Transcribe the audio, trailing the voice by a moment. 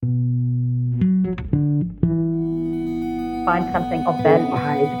find something of value. The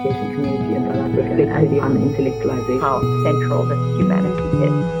higher education community in South Africa reflects on intellectualization. How central this humanity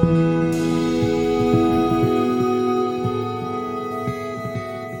is.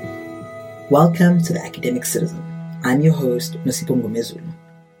 Welcome to The Academic Citizen. I'm your host, Nosipho Ngomezulu.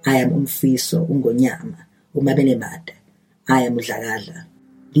 I am Umfiso Ungonyama, Umabelemade. I am Udlagala.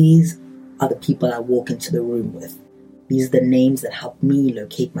 These are the people I walk into the room with. These are the names that help me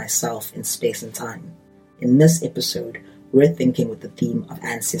locate myself in space and time. In this episode, we're thinking with the theme of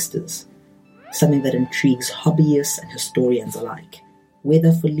ancestors, something that intrigues hobbyists and historians alike.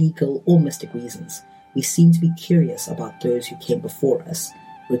 Whether for legal or mystic reasons, we seem to be curious about those who came before us.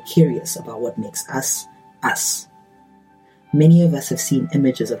 We're curious about what makes us, us. Many of us have seen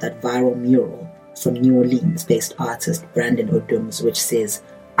images of that viral mural from New Orleans-based artist Brandon Odums, which says,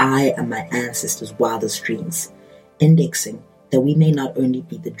 "I am my ancestors' wildest dreams," indexing that we may not only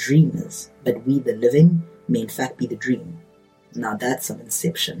be the dreamers, but we, the living, may in fact be the dream. Now that's some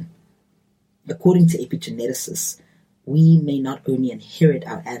inception. According to epigeneticists, we may not only inherit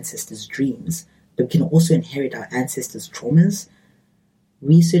our ancestors' dreams, but we can also inherit our ancestors' traumas.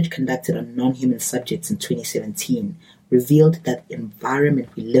 Research conducted on non-human subjects in 2017 revealed that the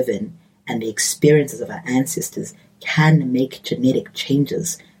environment we live in and the experiences of our ancestors can make genetic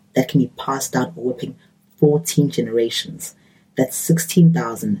changes that can be passed down a whopping 14 generations. That's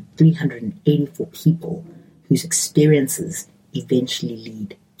 16,384 people whose experiences eventually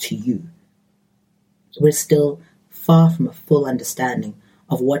lead to you. We're still far from a full understanding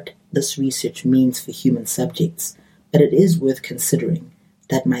of what this research means for human subjects, but it is worth considering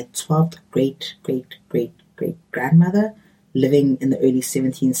that my 12th great-great-great-great-grandmother, living in the early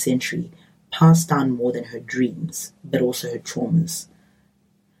 17th century, passed down more than her dreams, but also her traumas.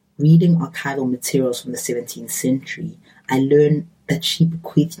 Reading archival materials from the 17th century, I learned that she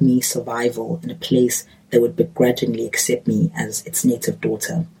bequeathed me survival in a place that would begrudgingly accept me as its native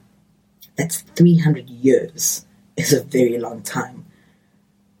daughter. That's 300 years is a very long time.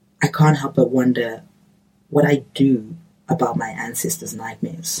 I can't help but wonder what I do about my ancestors'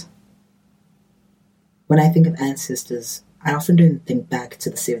 nightmares. When I think of ancestors, I often don't think back to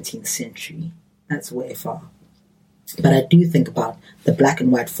the 17th century. That's way far. But I do think about the black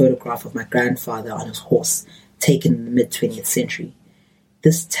and white photograph of my grandfather on his horse, taken in the mid-20th century.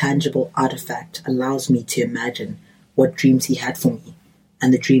 This tangible artifact allows me to imagine what dreams he had for me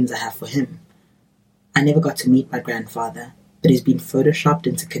and the dreams I have for him. I never got to meet my grandfather, but he's been photoshopped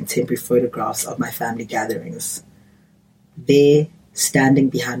into contemporary photographs of my family gatherings. There, standing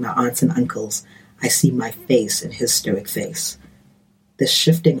behind my aunts and uncles, I see my face in his stoic face. The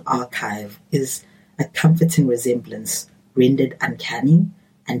shifting archive is a comforting resemblance rendered uncanny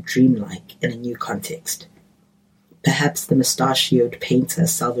and dreamlike in a new context. Perhaps the mustachioed painter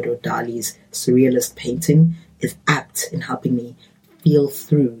Salvador Dali's surrealist painting is apt in helping me feel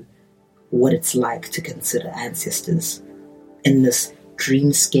through what it's like to consider ancestors. In this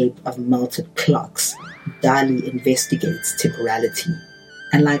dreamscape of melted clocks, Dali investigates temporality,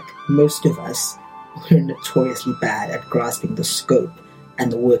 and like most of us, we're notoriously bad at grasping the scope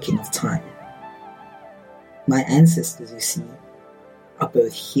and the working of time. My ancestors, you see, are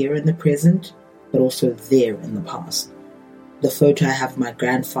both here in the present, but also there in the past. The photo I have of my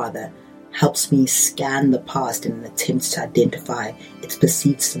grandfather helps me scan the past in an attempt to identify its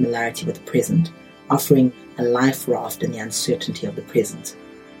perceived similarity with the present, offering a life raft in the uncertainty of the present.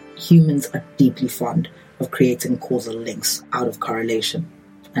 Humans are deeply fond of creating causal links out of correlation,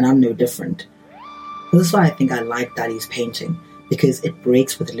 and I'm no different. This is why I think I like Dali's painting, because it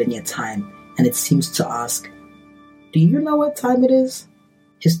breaks with linear time, and it seems to ask, do you know what time it is?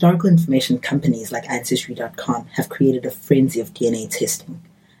 Historical information companies like Ancestry.com have created a frenzy of DNA testing.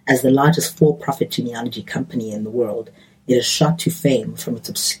 As the largest for-profit genealogy company in the world, it has shot to fame from its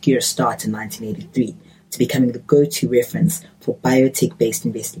obscure start in 1983 to becoming the go-to reference for biotech-based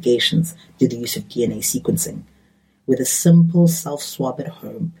investigations through the use of DNA sequencing. With a simple self-swab at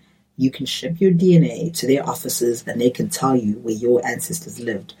home, you can ship your DNA to their offices and they can tell you where your ancestors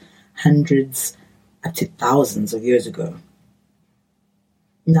lived hundreds up to thousands of years ago.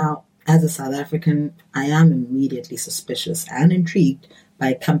 Now, as a South African, I am immediately suspicious and intrigued by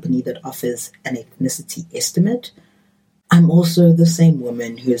a company that offers an ethnicity estimate. I'm also the same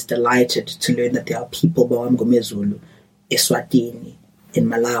woman who is delighted to learn that there are people Ngomezulu, Eswatini, in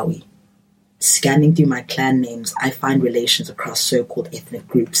Malawi. Scanning through my clan names, I find relations across so-called ethnic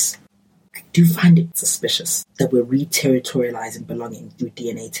groups. I do find it suspicious that we're re-territorializing belonging through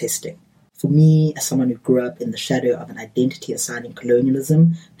DNA testing. For me, as someone who grew up in the shadow of an identity-assigning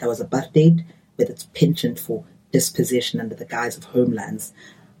colonialism that was apartheid, with its penchant for dispossession under the guise of homelands,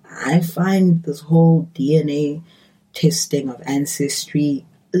 I find this whole DNA testing of ancestry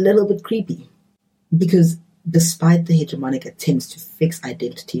a little bit creepy. Because despite the hegemonic attempts to fix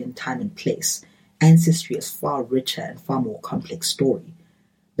identity in time and place, ancestry is far richer and far more complex story.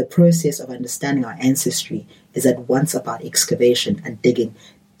 The process of understanding our ancestry is at once about excavation and digging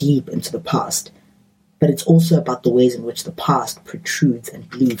deep into the past, but it's also about the ways in which the past protrudes and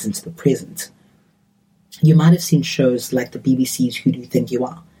bleeds into the present. You might have seen shows like the BBC's Who Do You Think You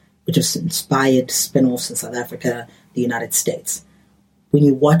Are, which has inspired spin-offs in South Africa, the United States. When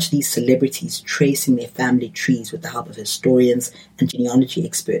you watch these celebrities tracing their family trees with the help of historians and genealogy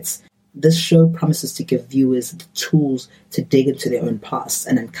experts, this show promises to give viewers the tools to dig into their own past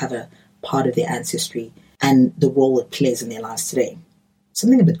and uncover part of their ancestry and the role it plays in their lives today.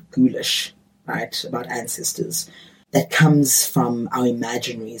 Something a bit ghoulish, right, about ancestors that comes from our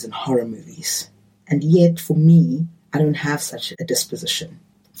imaginaries and horror movies. And yet, for me, I don't have such a disposition.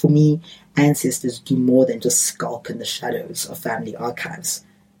 For me, ancestors do more than just skulk in the shadows of family archives.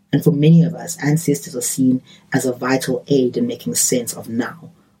 And for many of us, ancestors are seen as a vital aid in making sense of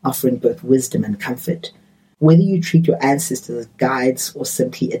now, offering both wisdom and comfort. Whether you treat your ancestors as guides or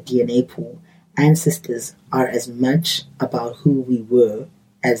simply a DNA pool, ancestors are as much about who we were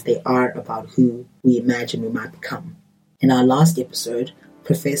as they are about who we imagine we might become. In our last episode,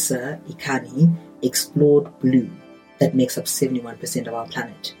 Professor Ikani explored blue that makes up 71% of our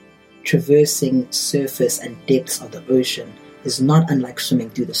planet. Traversing surface and depths of the ocean is not unlike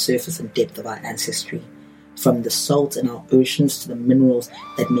swimming through the surface and depth of our ancestry. From the salt in our oceans to the minerals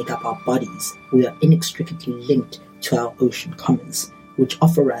that make up our bodies, we are inextricably linked to our ocean commons, which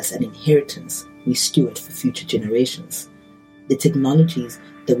offer us an inheritance we steward for future generations. The technologies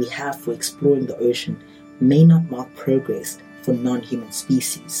that we have for exploring the ocean may not mark progress for non-human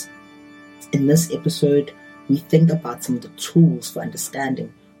species. In this episode, we think about some of the tools for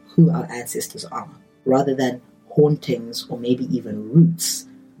understanding who our ancestors are, rather than hauntings or maybe even roots.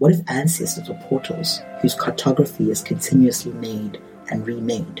 What if ancestors were portals whose cartography is continuously made and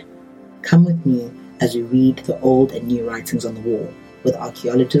remade? Come with me as we read the old and new writings on the wall with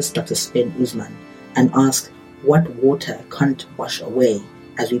archaeologist Dr Sven Ouzman and ask what water can't wash away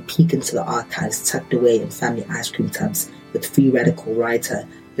as we peek into the archives tucked away in family ice cream tubs with free radical writer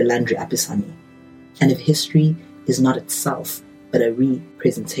Youlendree Appasamy. And if history is not itself but a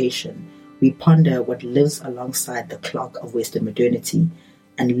representation, we ponder what lives alongside the clock of Western modernity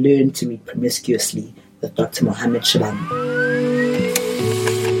and learn to read promiscuously with Dr Mohammad Shabangu.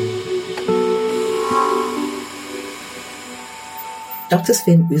 Dr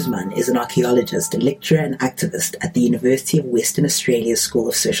Sven Ouzman is an archaeologist, lecturer and activist at the University of Western Australia's School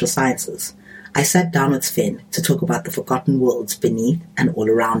of Social Sciences. I sat down with Sven to talk about the forgotten worlds beneath and all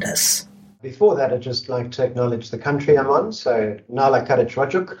around us. Before that, I'd just like to acknowledge the country I'm on. So, Nala Karach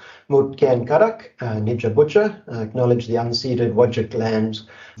Wajuk, Mutken Karak, Nija Butcher. I acknowledge the unceded Wajuk land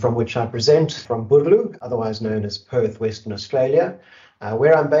from which I present from Burlu, otherwise known as Perth, Western Australia,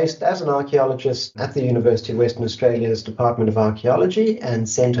 where I'm based as an archaeologist at the University of Western Australia's Department of Archaeology and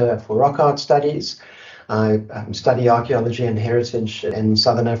Centre for Rock Art Studies. I study archaeology and heritage in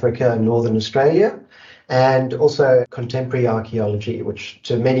Southern Africa and Northern Australia, and also contemporary archaeology, which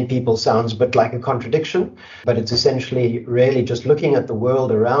to many people sounds a bit like a contradiction, but it's essentially really just looking at the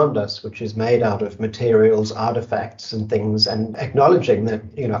world around us, which is made out of materials, artifacts and things, and acknowledging that,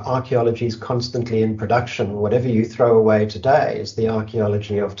 archaeology is constantly in production. Whatever you throw away today is the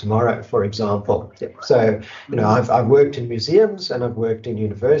archaeology of tomorrow, for example. So, I've worked in museums and I've worked in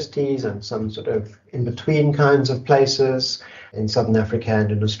universities and some sort of in-between kinds of places in Southern Africa and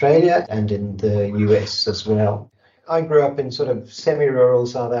in Australia and in the US as well. I grew up in sort of semi-rural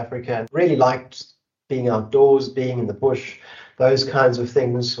South Africa and really liked being outdoors, being in the bush. Those kinds of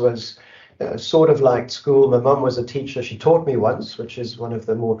things was sort of like school. My mum was a teacher. She taught me once, which is one of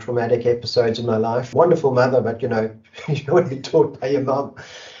the more traumatic episodes in my life. Wonderful mother, but, you don't want to be taught by your mum.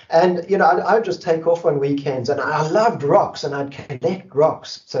 And, I'd just take off on weekends and I loved rocks and I'd collect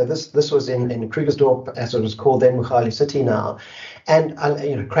rocks. So this was in Krugersdorp, as it was called then, Mukhali City now. And,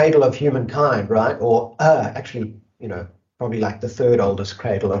 cradle of humankind, right? Or actually, probably like the third oldest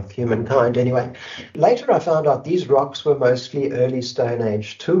cradle of humankind anyway. Later I found out these rocks were mostly early Stone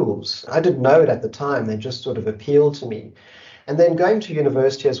Age tools. I didn't know it at the time. They just sort of appealed to me. And then going to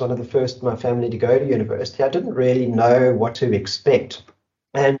university as one of the first in my family to go to university, I didn't really know what to expect.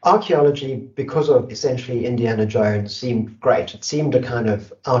 And archaeology, because of essentially Indiana Jones, seemed great. It seemed a kind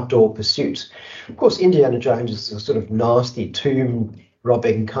of outdoor pursuit. Of course, Indiana Jones is a sort of nasty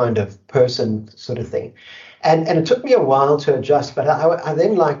tomb-robbing kind of person sort of thing. And it took me a while to adjust, but I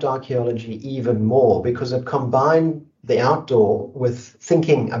then liked archaeology even more because it combined the outdoor with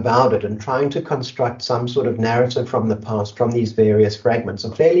thinking about it and trying to construct some sort of narrative from the past, from these various fragments,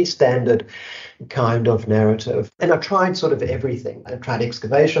 a fairly standard kind of narrative. And I tried sort of everything. I tried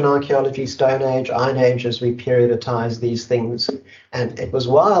excavation archaeology, Stone Age, Iron Age, as we perioditize these things. And it was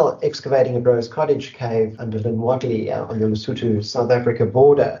while excavating a Rose Cottage cave under Linwadley on the Lesotho, South Africa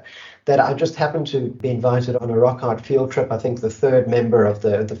border that I just happened to be invited on a rock art field trip. I think the third member of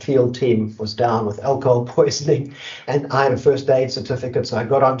the field team was down with alcohol poisoning, and I had a first aid certificate, so I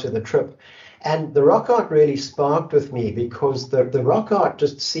got onto the trip. And the rock art really sparked with me because the rock art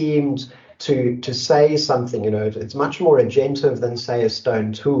just seemed to say something, it's much more agentive than, say, a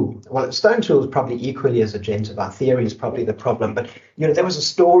stone tool. Well, a stone tool is probably equally as agentive. Our theory is probably the problem. But, there was a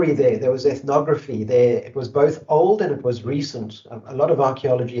story there. There was ethnography there. It was both old and it was recent. A lot of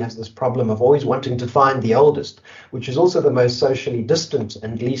archaeology has this problem of always wanting to find the oldest, which is also the most socially distant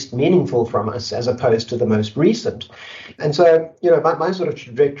and least meaningful from us, as opposed to the most recent. And so, my sort of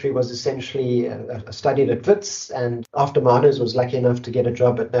trajectory was essentially I studied at Wits, and after minors was lucky enough to get a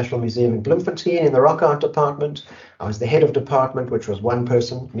job at National Museum in Bloemfontein in the rock art department. I was the head of department, which was one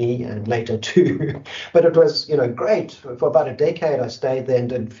person, me, and later two. But it was, great. For about a decade, I stayed there and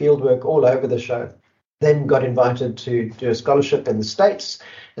did field work all over the show. Then got invited to do a scholarship in the States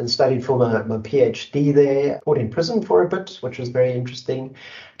and studied for my PhD there. Put in prison for a bit, which was very interesting.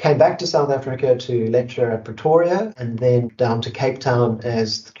 Came back to South Africa to lecture at Pretoria, and then down to Cape Town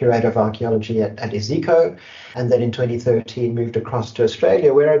as the curator of archaeology at Iziko. And then in 2013 moved across to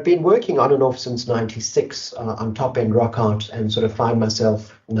Australia, where I'd been working on and off since 96 on top-end rock art, and sort of find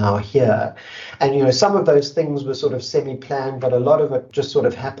myself now here. And, some of those things were sort of semi-planned, but a lot of it just sort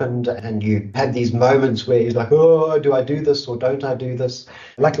of happened, and you had these moments where you're like, oh, do I do this or don't I do this?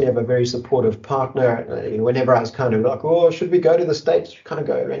 Luckily, I have a very supportive partner. Whenever I was kind of like, oh, should we go to the States? You kind of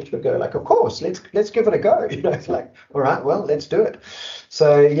go, eventually go like, of course, let's give it a go. It's like, all right, well, let's do it.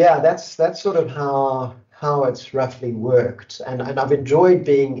 So, yeah, that's sort of how it's roughly worked. And I've enjoyed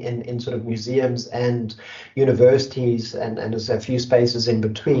being in sort of museums and universities and there's a few spaces in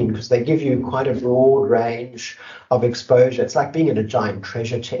between, because they give you quite a broad range of exposure. It's like being in a giant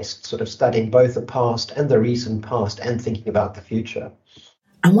treasure chest, sort of studying both the past and the recent past and thinking about the future.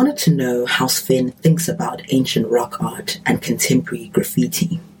 I wanted to know how Sven thinks about ancient rock art and contemporary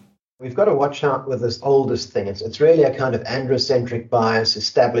graffiti. We've got to watch out with this oldest thing. It's really a kind of androcentric bias,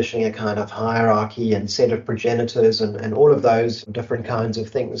 establishing a kind of hierarchy and set of progenitors and all of those different kinds of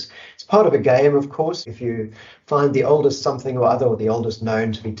things. It's part of a game, of course. If you find the oldest something or other, or the oldest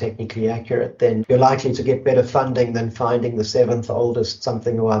known to be technically accurate, then you're likely to get better funding than finding the seventh oldest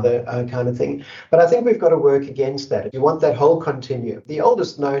something or other kind of thing. But I think we've got to work against that. If you want that whole continuum, the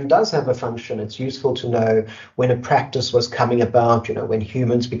oldest known does have a function. It's useful to know when a practice was coming about, when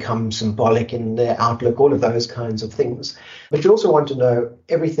humans become symbolic in their outlook, all of those kinds of things. But you also want to know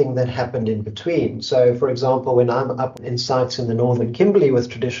everything that happened in between. So, for example, when I'm up in sites in the northern Kimberley with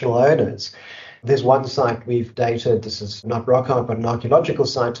traditional owners, there's one site we've dated, this is not rock art, but an archaeological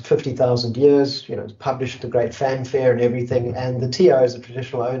site, 50,000 years, it's published to great fanfare and everything. And the TOs, the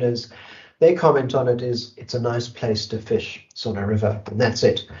traditional owners, their comment on it is, it's a nice place to fish. It's on a river, and that's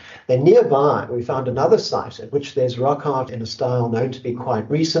it. Then nearby, we found another site at which there's rock art in a style known to be quite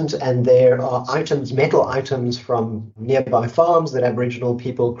recent, and there are items, metal items from nearby farms that Aboriginal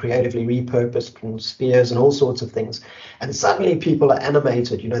people creatively repurposed, and spears and all sorts of things. And suddenly people are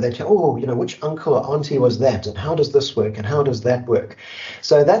animated. They tell, which uncle or auntie was that, and how does this work, and how does that work?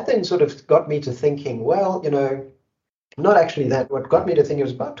 So that then sort of got me to thinking, well, not actually that. What got me to think, it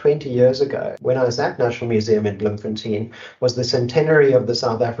was about 20 years ago when I was at National Museum in Bloemfontein, was the centenary of the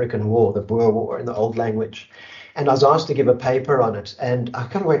South African War, the Boer War in the old language. And I was asked to give a paper on it. And I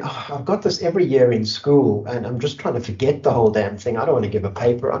kind of went, I've got this every year in school and I'm just trying to forget the whole damn thing. I don't want to give a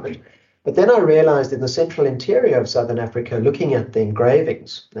paper on it. But then I realized in the central interior of Southern Africa, looking at the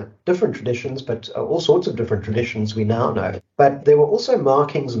engravings, different traditions, but all sorts of different traditions we now know. But there were also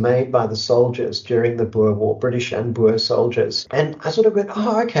markings made by the soldiers during the Boer War, British and Boer soldiers. And I sort of went,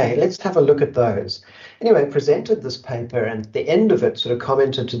 okay, let's have a look at those. Anyway, I presented this paper, and at the end of it sort of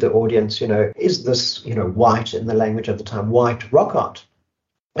commented to the audience, is this, white, in the language of the time, white rock art?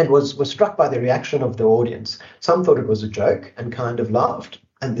 And was struck by the reaction of the audience. Some thought it was a joke and kind of laughed.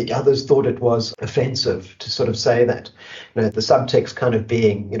 And the others thought it was offensive to sort of say that, the subtext kind of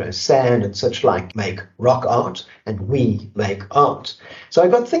being, San and such like make rock art and we make art. So I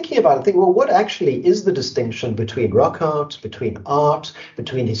got thinking about it, well, what actually is the distinction between rock art, between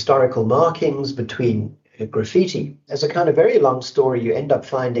historical markings, between graffiti? As a kind of very long story, you end up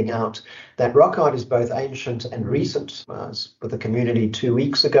finding out that rock art is both ancient and recent. I was with a community 2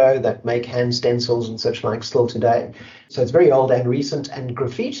 weeks ago that make hand stencils and such like still today. So it's very old and recent, and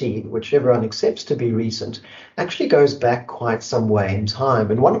graffiti, which everyone accepts to be recent, actually goes back quite some way in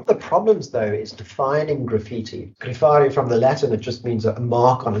time. And one of the problems, though, is defining graffiti. Graffiti from the Latin, it just means a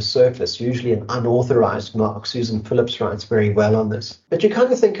mark on a surface, usually an unauthorized mark. Susan Phillips writes very well on this. But you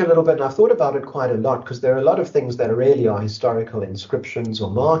kind of think a little bit, and I've thought about it quite a lot, because there are a lot of things that really are historical inscriptions or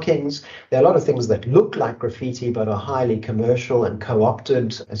markings. There are a lot of things that look like graffiti but are highly commercial and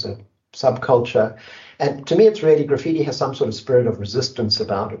co-opted as a subculture. And to me, it's really graffiti has some sort of spirit of resistance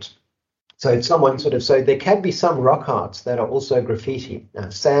about it. So it's so there can be some rock arts that are also graffiti.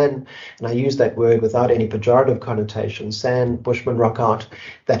 San, and I use that word without any pejorative connotation, San, Bushman rock art,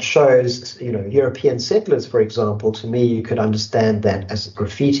 that shows, European settlers, for example. To me, you could understand that as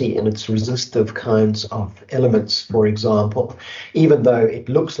graffiti in its resistive kinds of elements, for example, even though it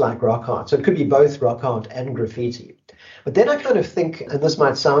looks like rock art. So it could be both rock art and graffiti. But then I kind of think, and this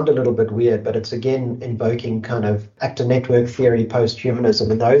might sound a little bit weird, but it's again invoking kind of actor network theory, post-humanism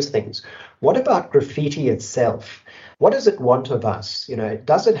and those things. What about graffiti itself? What does it want of us?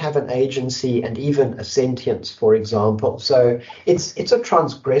 Does it have an agency and even a sentience, for example? So it's a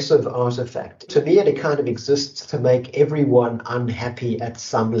transgressive artifact. To me, it kind of exists to make everyone unhappy at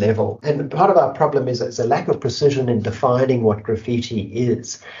some level. And part of our problem is it's a lack of precision in defining what graffiti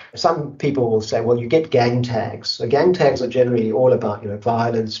is. Some people will say, well, you get gang tags. So gang tags are generally all about,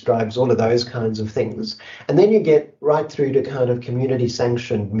 violence, drugs, all of those kinds of things. And then you get right through to kind of community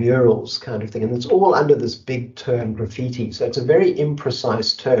sanctioned murals kind of thing. And it's all under this big term graffiti. So it's a very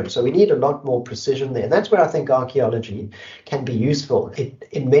imprecise term. So we need a lot more precision there. And that's where I think archaeology can be useful. It,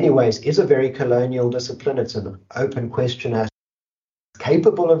 in many ways, is a very colonial discipline. It's an open question as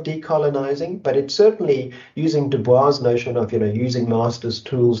capable of decolonizing, but it's certainly using Du Bois' notion of, using master's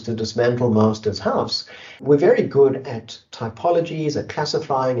tools to dismantle master's house. We're very good at typologies, at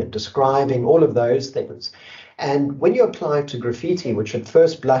classifying, at describing, all of those things. And when you apply it to graffiti, which at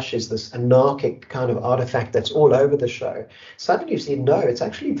first blush is this anarchic kind of artifact that's all over the show, suddenly you see, no, it's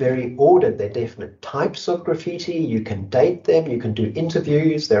actually very ordered. There are definite types of graffiti. You can date them. You can do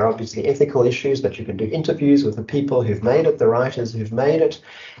interviews. There are obviously ethical issues, but you can do interviews with the people who've made it, the writers who've made it.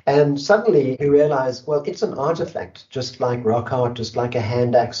 And suddenly you realize, well, it's an artifact, just like rock art, just like a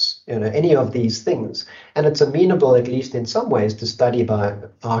hand axe, any of these things. And it's amenable, at least in some ways, to study by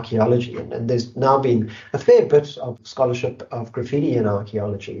archaeology. And there's now been a fair bit of scholarship of graffiti in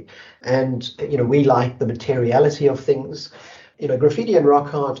archaeology. And, we like the materiality of things. Graffiti and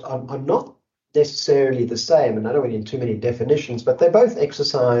rock art are not necessarily the same, and I don't need too many definitions, but they're both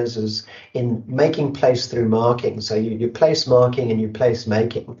exercises in making place through marking. So you place marking and you place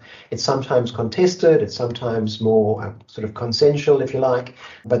making. It's sometimes contested, it's sometimes more sort of consensual, if you like,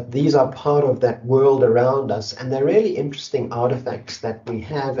 but these are part of that world around us, and they're really interesting artifacts that we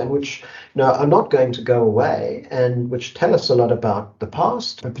have and which are not going to go away, and which tell us a lot about the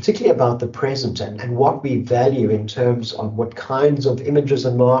past, but particularly about the present and what we value in terms of what kinds of images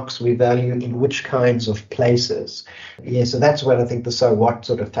and marks we value in which kinds of places. Yeah, so that's where I think the so what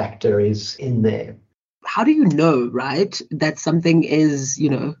sort of factor is in there. How do you know, right, that something is,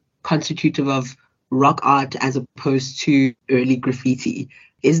 constitutive of rock art as opposed to early graffiti?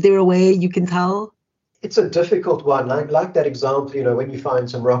 Is there a way you can tell? It's a difficult one. Like that example, when you find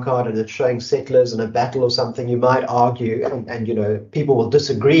some rock art and it's showing settlers in a battle or something, you might argue, and people will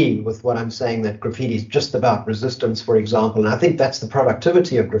disagree with what I'm saying, that graffiti is just about resistance, for example. And I think that's the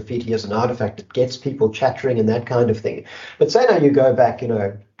productivity of graffiti as an artifact. It gets people chattering and that kind of thing. But say now you go back,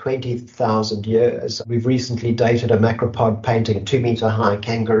 20,000 years. We've recently dated a macropod painting, a 2-meter high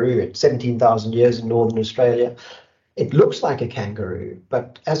kangaroo at 17,000 years in Northern Australia. It looks like a kangaroo,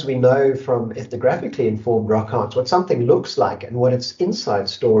 but as we know from ethnographically informed rock art, what something looks like and what its inside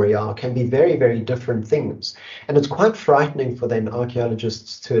story are can be very, very different things. And it's quite frightening for then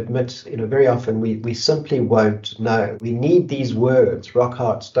archaeologists to admit, very often we simply won't know. We need these words, rock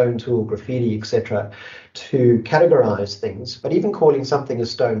art, stone tool, graffiti, etc., to categorize things. But even calling something a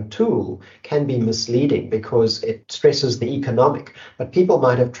stone tool can be misleading because it stresses the economic. But people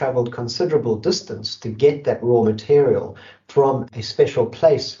might have traveled considerable distance to get that raw material from a special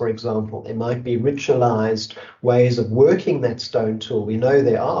place, for example. There might be ritualized ways of working that stone tool. We know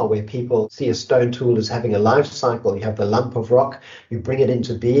there are, where people see a stone tool as having a life cycle. You have the lump of rock, you bring it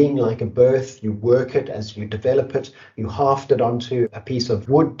into being like a birth, you work it as you develop it, you haft it onto a piece of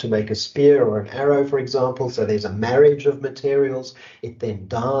wood to make a spear or an arrow, for example. So there's a marriage of materials, it then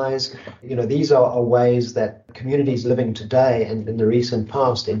dies. These are ways that communities living today and in the recent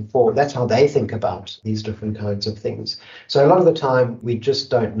past inform. That's how they think about these different kinds of things. So So a lot of the time we just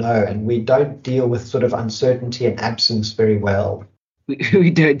don't know, and we don't deal with sort of uncertainty and absence very well.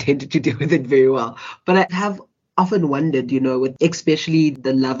 We don't tend to deal with it very well. But I have often wondered, with especially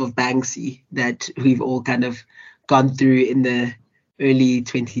the love of Banksy that we've all kind of gone through in the early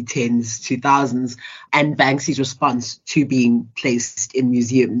 2010s, 2000s, and Banksy's response to being placed in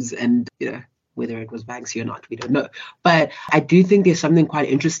museums. And, whether it was Banksy or not, we don't know. But I do think there's something quite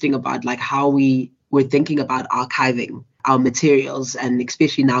interesting about like how we were thinking about archiving our materials. And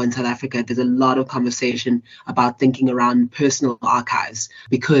especially now in South Africa, there's a lot of conversation about thinking around personal archives,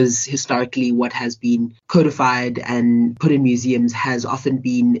 because historically what has been codified and put in museums has often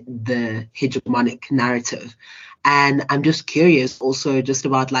been the hegemonic narrative. And I'm just curious also just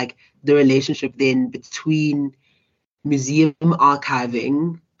about like the relationship then between museum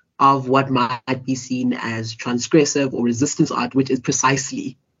archiving of what might be seen as transgressive or resistance art, which is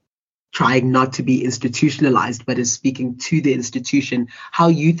precisely trying not to be institutionalized, but is speaking to the institution, how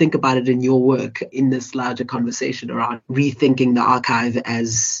you think about it in your work in this larger conversation around rethinking the archive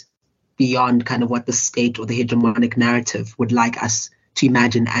as beyond kind of what the state or the hegemonic narrative would like us to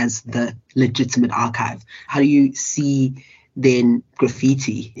imagine as the legitimate archive. How do you see then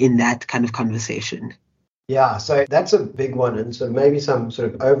graffiti in that kind of conversation? Yeah, so that's a big one, and so maybe some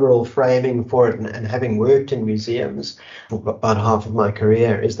sort of overall framing for it, and having worked in museums for about half of my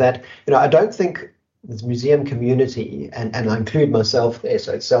career, is that, I don't think this museum community, and I include myself there,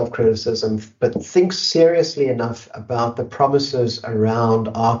 so it's self-criticism, but thinks seriously enough about the promises around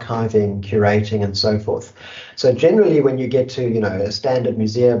archiving, curating, and so forth. So generally when you get to, a standard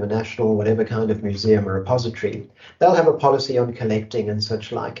museum, a national, whatever kind of museum or repository, they'll have a policy on collecting and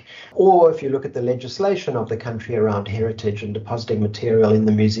such like. Or if you look at the legislation of the country around heritage and depositing material in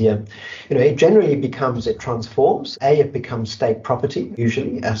the museum, it generally it transforms. It becomes state property,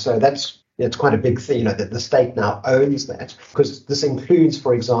 usually. So it's quite a big thing, that the state now owns that, because this includes,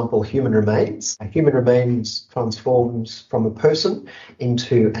 for example, human remains. Human remains transforms from a person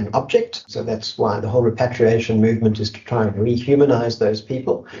into an object. So that's why the whole repatriation movement is to try and rehumanize those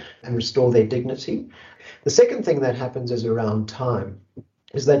people and restore their dignity. The second thing that happens is around time.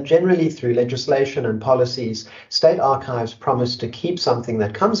 Is that generally through legislation and policies, state archives promise to keep something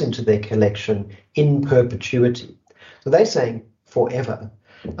that comes into their collection in perpetuity. So they're saying forever.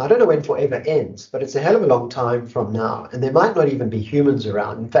 I don't know when forever ends, but it's a hell of a long time from now, and there might not even be humans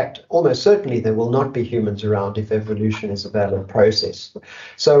around. In fact, almost certainly there will not be humans around if evolution is a valid process.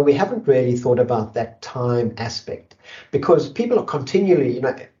 So we haven't really thought about that time aspect, because people are continually,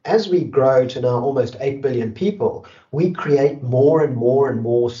 as we grow to now almost 8 billion people, we create more and more and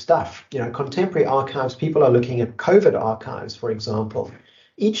more stuff. Contemporary archives, people are looking at COVID archives, for example.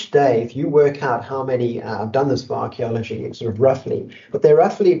 Each day, if you work out how many, I've done this for archaeology, sort of roughly, but they're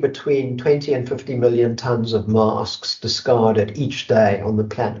roughly between 20 and 50 million tons of masks discarded each day on the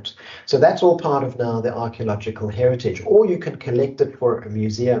planet. So that's all part of now the archaeological heritage, or you can collect it for a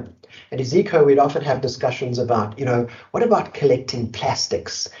museum. At Iziko, we'd often have discussions about, what about collecting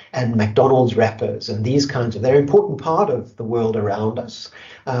plastics and McDonald's wrappers and these kinds of, they're an important part of the world around us.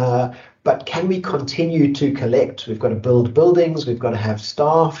 But can we continue to collect? We've got to build buildings. We've got to have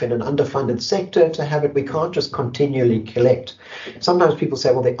staff in an underfunded sector to have it. We can't just continually collect. Sometimes people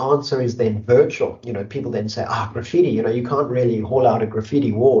say, well, the answer is then virtual. People then say, graffiti, you can't really haul out a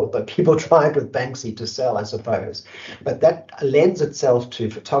graffiti wall. But people tried with Banksy to sell, I suppose. But that lends itself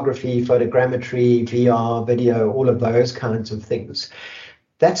to photography, photogrammetry, VR, video, all of those kinds of things.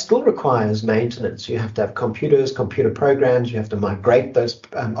 That still requires maintenance. You have to have computers, computer programs. You have to migrate those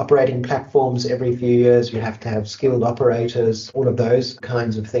operating platforms every few years. You have to have skilled operators, all of those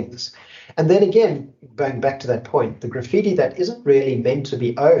kinds of things. And then again, going back to that point, the graffiti that isn't really meant to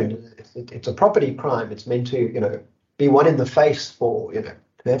be owned, it's a property crime. It's meant to, be one in the face for,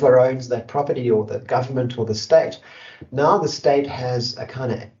 whoever owns that property, or the government or the state. Now the state has a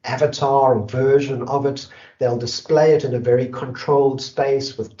kind of avatar or version of it. They'll display it in a very controlled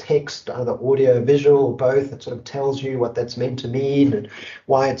space with text, either audio, visual, or both. It sort of tells you what that's meant to mean and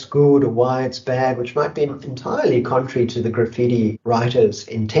why it's good or why it's bad, which might be entirely contrary to the graffiti writer's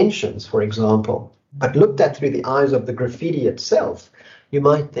intentions, for example. But looked at through the eyes of the graffiti itself, you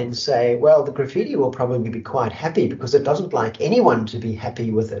might then say, well, the graffiti will probably be quite happy because it doesn't like anyone to be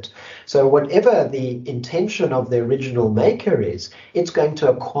happy with it. So whatever the intention of the original maker is, it's going to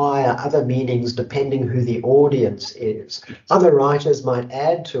acquire other meanings depending who the audience is. Other writers might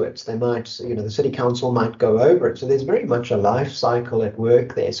add to it. They might, the city council might go over it. So there's very much a life cycle at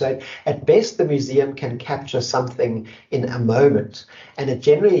work there. So at best, the museum can capture something in a moment, and it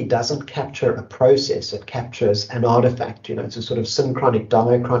generally doesn't capture a process. It captures an artifact. It's a sort of synchronic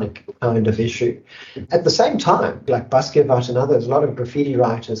chronic, diachronic kind of issue. At the same time, like Basquiat and others, a lot of graffiti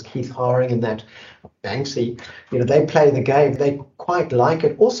writers, Keith Haring and that, Banksy, they play the game. They quite like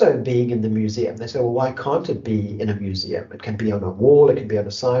it also being in the museum. They say, well, why can't it be in a museum? It can be on a wall, it can be on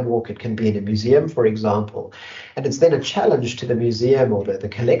a sidewalk, it can be in a museum, for example. And it's then a challenge to the museum or the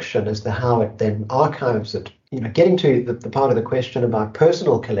collection as to how it then archives it. Getting to the part of the question about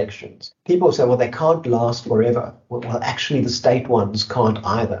personal collections, people say, well, they can't last forever. Well, actually, the state ones can't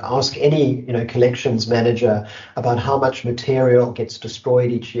either. Ask any, collections manager about how much material gets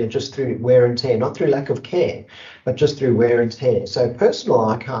destroyed each year just through wear and tear, not through lack of care, but just through wear and tear. So personal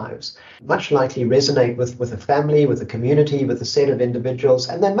archives much likely resonate with a family, with a community, with a set of individuals,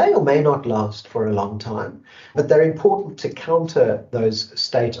 and they may or may not last for a long time. But they're important to counter those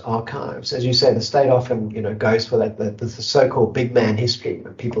state archives. As you say, the state often, goes for that, the so-called big man history.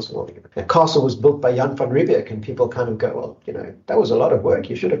 When people say, well, the castle was built by Jan van Riebeeck, and people kind of go, well, that was a lot of work.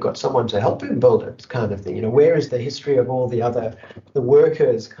 You should have got someone to help him build it, kind of thing. Where is the history of all the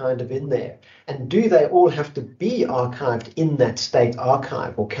workers kind of in there? And do they all have to be archived in that state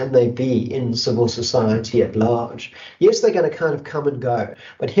archive, or can they be in civil society at large? Yes, they're going to kind of come and go.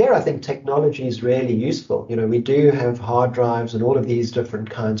 But here I think technology is really useful. We do have hard drives and all of these different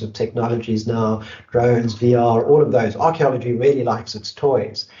kinds of technologies now, drones, VR, all of those. Archaeology really likes its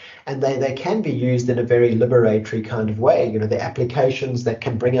toys. And they can be used in a very liberatory kind of way. The applications that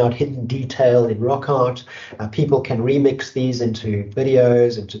can bring out hidden detail in rock art. People can remix these into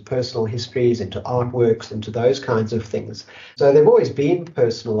videos, into personal histories, into artworks, into those kinds of things. So they've always been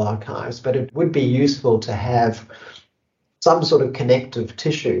personal archives, but it would be useful to have some sort of connective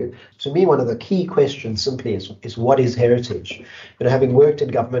tissue. To me, one of the key questions simply is what is heritage? Having worked in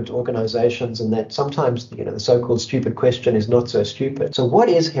government organizations, and that sometimes, the so-called stupid question is not so stupid. So what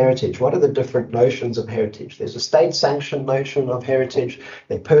is heritage? What are the different notions of heritage? There's a state-sanctioned notion of heritage,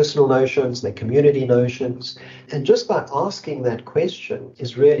 there are personal notions, there are community notions. And just by asking that question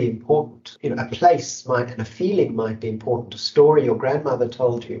is really important. A place and a feeling might be important. A story your grandmother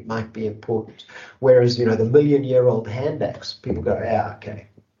told you might be important. Whereas, the million-year-old hand axe, people go, yeah, okay.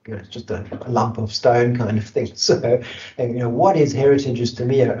 It's just a lump of stone kind of thing. So, what is heritage is to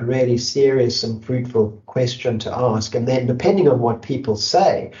me a really serious and fruitful question to ask. And then depending on what people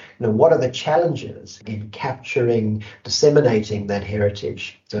say, what are the challenges in capturing, disseminating that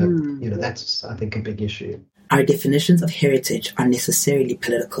heritage? So, that's, I think, a big issue. Our definitions of heritage are necessarily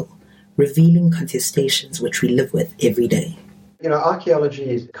political, revealing contestations which we live with every day. Archaeology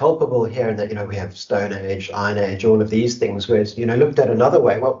is culpable here in that, we have Stone Age, Iron Age, all of these things, whereas, looked at another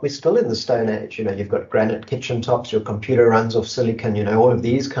way, well, we're still in the Stone Age. You've got granite kitchen tops, your computer runs off silicon, all of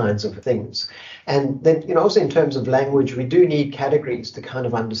these kinds of things. And then, also in terms of language, we do need categories to kind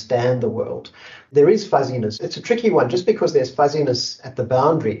of understand the world. There is fuzziness. It's a tricky one. Just because there's fuzziness at the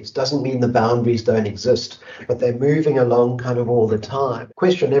boundaries doesn't mean the boundaries don't exist, but they're moving along kind of all the time. The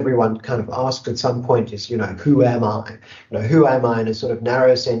question everyone kind of asks at some point is, who am I? Who am I in a sort of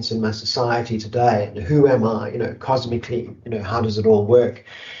narrow sense in my society today? And who am I, cosmically? How does it all work?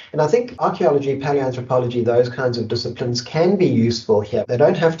 And I think archaeology, paleoanthropology, those kinds of disciplines can be useful here. They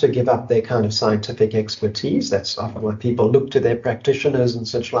don't have to give up their kind of scientific expertise. That's often why people look to their practitioners and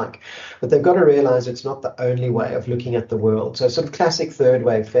such like. But they've got to realize it's not the only way of looking at the world. So sort of classic third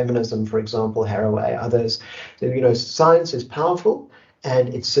wave feminism, for example, Haraway, others, science is powerful.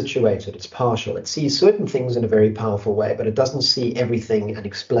 And it's situated, it's partial. It sees certain things in a very powerful way, but it doesn't see everything and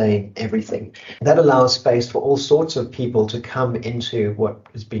explain everything. That allows space for all sorts of people to come into what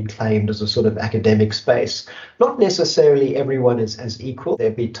has been claimed as a sort of academic space. Not necessarily everyone is as equal.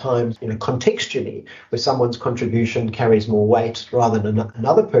 There'll be times, contextually, where someone's contribution carries more weight rather than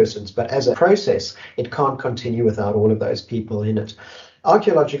another person's. But as a process, it can't continue without all of those people in it.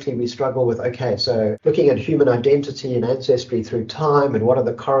 Archaeologically, we struggle with, so looking at human identity and ancestry through time and what are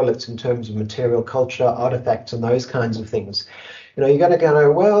the correlates in terms of material culture, artifacts, and those kinds of things. You're going to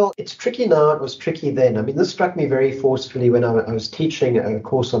go, well, it's tricky now, it was tricky then. I mean, this struck me very forcefully when I was teaching a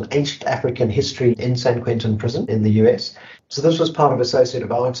course on ancient African history in San Quentin prison in the US. So this was part of Associate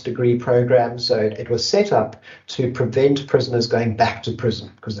of Arts degree program. So it was set up to prevent prisoners going back to prison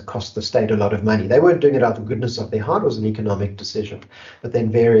because it cost the state a lot of money. They weren't doing it out of the goodness of their heart. It was an economic decision. But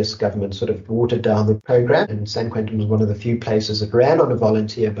then various governments sort of watered down the program, and San Quentin was one of the few places that ran on a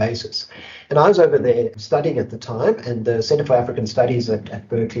volunteer basis. And I was over there studying at the time, and the Center for African Studies at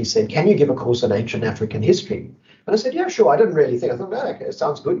Berkeley said, can you give a course on ancient African history? And I said, yeah, sure. I didn't really think. I thought, okay, it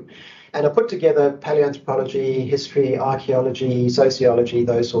sounds good. And I put together paleoanthropology, history, archaeology, sociology,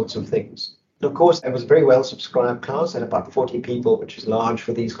 those sorts of things. Of course, it was a very well-subscribed class, and about 40 people, which is large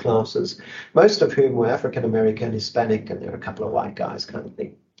for these classes, most of whom were African-American, Hispanic, and there were a couple of white guys kind of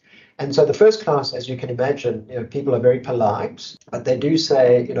thing. And so the first class, as you can imagine, people are very polite, but they do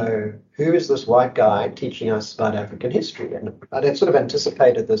say, who is this white guy teaching us about African history? And I'd sort of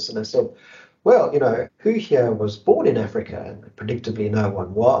anticipated this, and I said, well, who here was born in Africa? And predictably no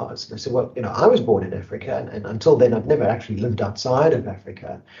one was. And I said, well, I was born in Africa, and until then I've never actually lived outside of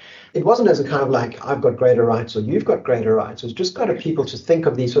Africa. It wasn't as a kind of like, I've got greater rights or you've got greater rights. It was just kind of people to think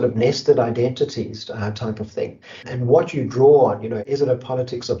of these sort of nested identities type of thing. And what you draw on, is it a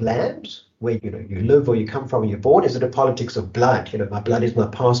politics of land, where you live or you come from or you're born? Is it a politics of blood? My blood is my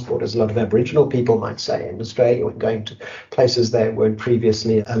passport, as a lot of Aboriginal people might say in Australia when going to places they weren't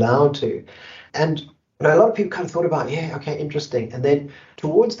previously allowed to. And a lot of people kind of thought about, interesting. And then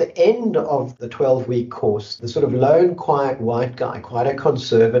towards the end of the 12-week course, the sort of lone, quiet white guy, quite a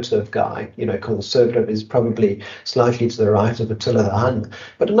conservative guy, conservative is probably slightly to the right of Attila the Hun,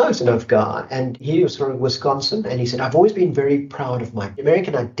 but a nice enough guy. And he was from Wisconsin, and he said, I've always been very proud of my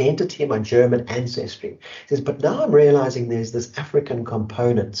American identity and my German ancestry. He says, but now I'm realizing there's this African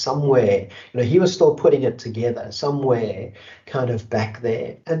component somewhere. He was still putting it together somewhere kind of back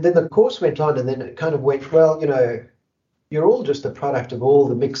there. And then the course went on, and then it kind of went, well, you're all just a product of all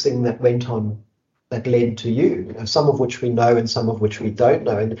the mixing that went on that led to you, some of which we know and some of which we don't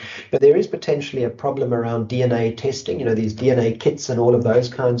know. But there is potentially a problem around DNA testing, these DNA kits and all of those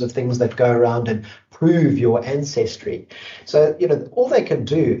kinds of things that go around and prove your ancestry. So, all they can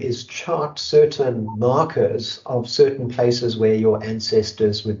do is chart certain markers of certain places where your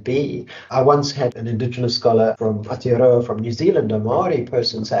ancestors would be. I once had an Indigenous scholar from Aotearoa, from New Zealand, a Maori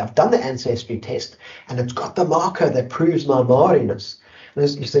person, say, I've done the ancestry test and it's got the marker that proves my Maoriness. And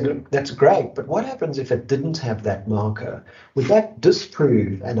you said, look, that's great, but what happens if it didn't have that marker? Would that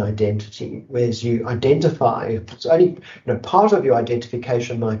disprove an identity? Whereas you identify, it's only, part of your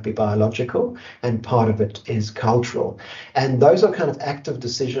identification might be biological and part of it is cultural. And those are kind of active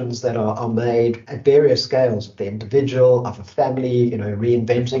decisions that are made at various scales, of the individual, of a family,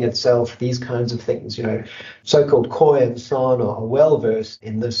 reinventing itself, these kinds of things. So-called Khoi and San are well-versed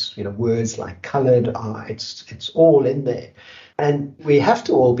in this, words like coloured, it's all in there. And we have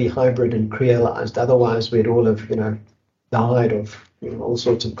to all be hybrid and creolized, otherwise we'd all have, died of all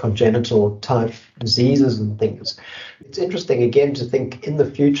sorts of congenital type diseases and things. It's interesting, again, to think in the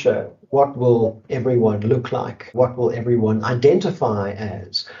future, what will everyone look like? What will everyone identify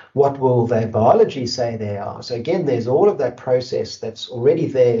as? What will their biology say they are? So again, there's all of that process that's already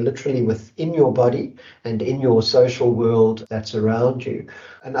there, literally within your body and in your social world that's around you.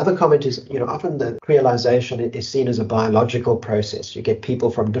 Another comment is, often the creolization is seen as a biological process. You get people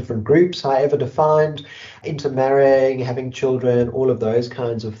from different groups, however defined, intermarrying, having children, all of those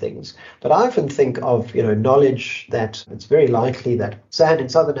kinds of things. But I often think of, knowledge that it's very likely that sand in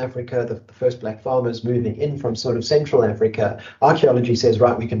southern Africa, the first black farmers moving in from sort of Central Africa, archaeology says,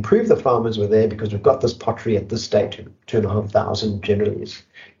 right, we can prove the farmers were there because we've got this pottery at this date, 2,500 generally is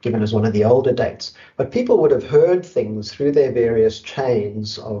given as one of the older dates. But people would have heard things through their various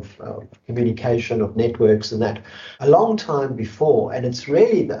chains of communication, of networks and that a long time before. And it's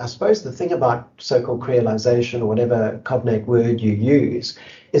really, I suppose, the thing about so-called creolization or whatever cognate word you use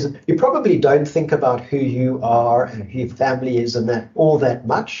is you probably don't think about who you are and who your family is and that all that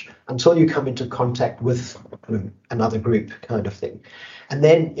much until you come into contact with another group kind of thing. And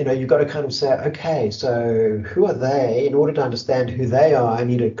then, you've got to kind of say, okay, so who are they? In order to understand who they are, I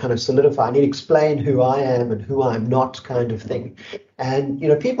need to kind of solidify, I need to explain who I am and who I'm not kind of thing. And,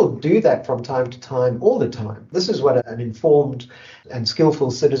 people do that from time to time, all the time. This is what an informed and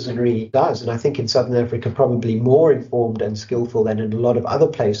skillful citizenry does. And I think in Southern Africa, probably more informed and skillful than in a lot of other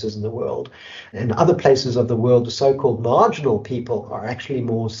places in the world. And other places of the world, the so-called marginal people are actually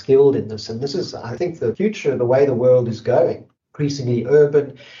more skilled in this. And this is, I think, the future, the way the world is going. Increasingly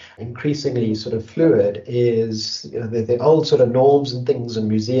urban, increasingly sort of fluid, is the old sort of norms and things and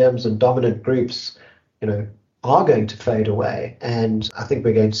museums and dominant groups, are going to fade away. And I think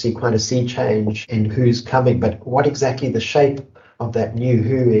we're going to see quite a sea change in who's coming. But what exactly the shape of that new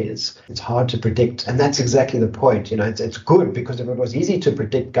who is, it's hard to predict. And that's exactly the point. It's good, because if it was easy to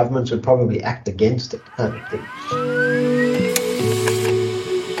predict, governments would probably act against it kind of thing.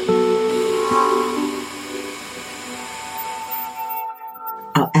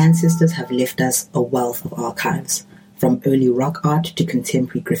 Our ancestors have left us a wealth of archives, from early rock art to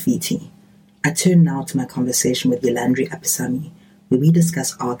contemporary graffiti. I turn now to my conversation with Youlendree Appasamy, where we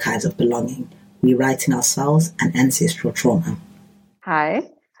discuss archives of belonging, rewriting ourselves, and ancestral trauma. Hi,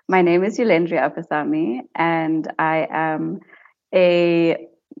 my name is Youlendree Appasamy, and I am a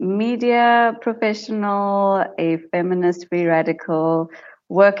media professional, a feminist free radical,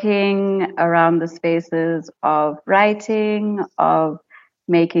 working around the spaces of writing, of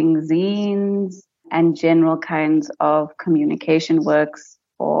making zines, and general kinds of communication works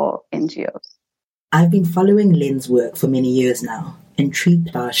for NGOs. I've been following Len's work for many years now,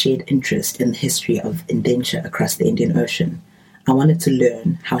 intrigued by our shared interest in the history of indenture across the Indian Ocean. I wanted to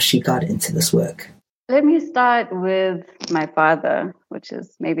learn how she got into this work. Let me start with my father, which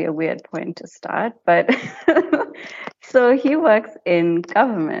is maybe a weird point to start, but so he works in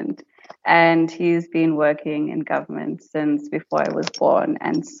government, and he's been working in government since before I was born.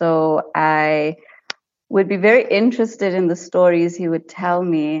 And so I would be very interested in the stories he would tell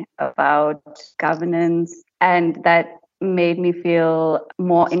me about governance, and that made me feel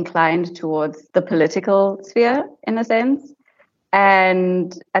more inclined towards the political sphere in a sense.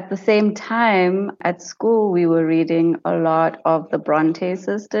 And at the same time, at school, we were reading a lot of the Bronte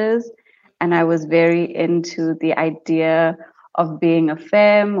sisters, and I was very into the idea of being a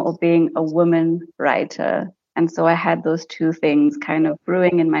femme or being a woman writer. And so I had those two things kind of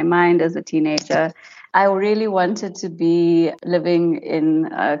brewing in my mind as a teenager. I really wanted to be living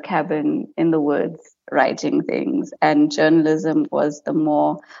in a cabin in the woods, writing things, and journalism was the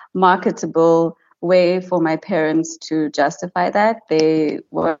more marketable way for my parents to justify that. They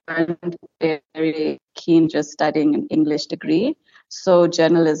weren't very keen just studying an English degree, so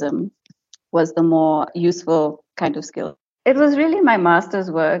journalism was the more useful kind of skill. It was really my master's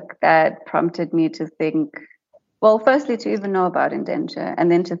work that prompted me to think, well, firstly, to even know about indenture,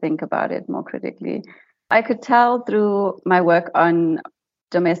 and then to think about it more critically. I could tell through my work on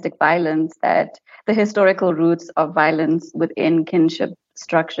domestic violence that the historical roots of violence within kinship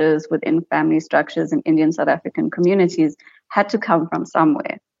structures, within family structures in Indian South African communities had to come from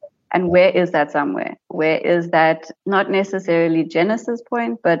somewhere. And where is that somewhere? Where is that not necessarily Genesis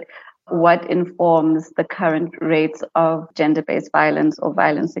point, but what informs the current rates of gender-based violence or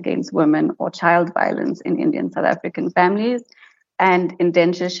violence against women or child violence in Indian South African families? And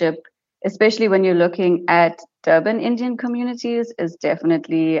indentureship, especially when you're looking at Durban Indian communities, is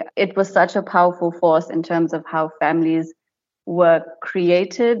definitely, it was such a powerful force in terms of how families were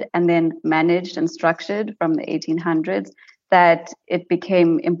created and then managed and structured from the 1800s that it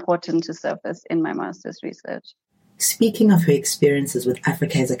became important to surface in my master's research. Speaking of her experiences with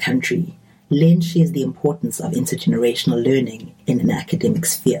Africa as a country, Len shares the importance of intergenerational learning in an academic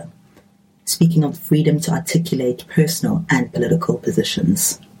sphere. Speaking of freedom to articulate personal and political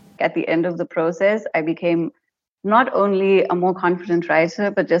positions. At the end of the process, I became not only a more confident writer,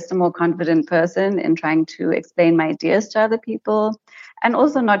 but just a more confident person in trying to explain my ideas to other people, and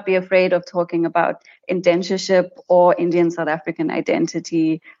also not be afraid of talking about indentureship or Indian South African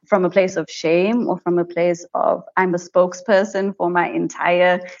identity from a place of shame or from a place of I'm a spokesperson for my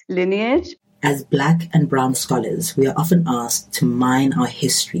entire lineage. As Black and Brown scholars, we are often asked to mine our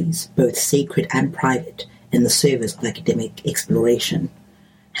histories, both sacred and private, in the service of academic exploration.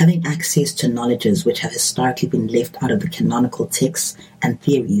 Having access to knowledges which have historically been left out of the canonical texts and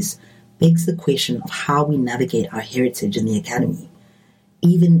theories begs the question of how we navigate our heritage in the academy.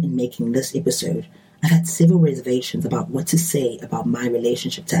 Even in making this episode, I've had several reservations about what to say about my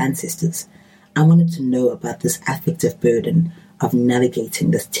relationship to ancestors. I wanted to know about this affective burden of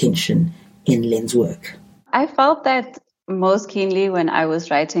navigating this tension in Len's work. I felt that most keenly when I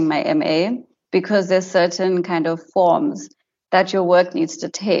was writing my MA, because there's certain kind of forms that your work needs to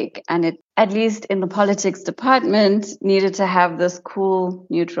take. And it, at least in the politics department, needed to have this cool,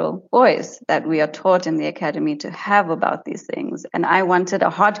 neutral voice that we are taught in the academy to have about these things. And I wanted a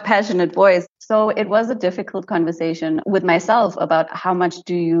hot, passionate voice. So it was a difficult conversation with myself about how much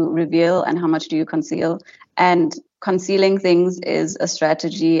do you reveal and how much do you conceal. And concealing things is a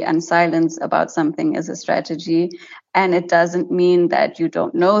strategy, and silence about something is a strategy. And it doesn't mean that you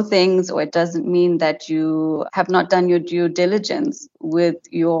don't know things, or it doesn't mean that you have not done your due diligence with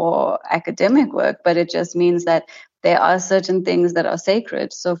your academic work, but it just means that there are certain things that are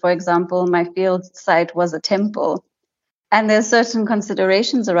sacred. So, for example, my field site was a temple, and there's certain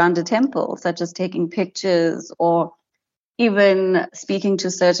considerations around a temple, such as taking pictures or even speaking to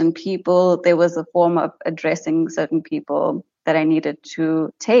certain people. There was a form of addressing certain people that I needed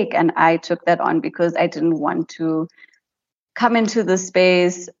to take. And I took that on because I didn't want to come into the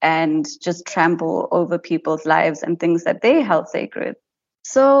space and just trample over people's lives and things that they held sacred.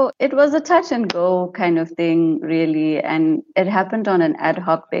 So it was a touch and go kind of thing, really. And it happened on an ad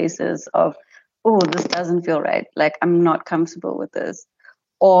hoc basis of, oh, this doesn't feel right. Like, I'm not comfortable with this.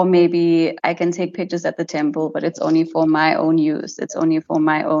 Or maybe I can take pictures at the temple, but it's only for my own use. It's only for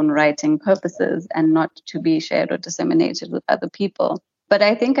my own writing purposes and not to be shared or disseminated with other people. But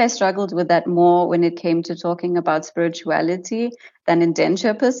I think I struggled with that more when it came to talking about spirituality than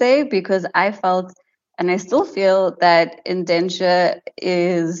indenture per se, because I felt, and I still feel, that indenture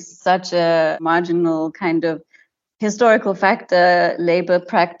is such a marginal kind of historical factor, labor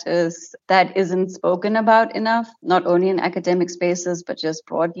practice that isn't spoken about enough, not only in academic spaces, but just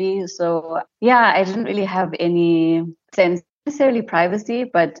broadly. So yeah, I didn't really have any sense, necessarily privacy,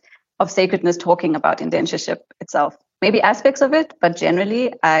 but of sacredness talking about indentureship itself. Maybe aspects of it, but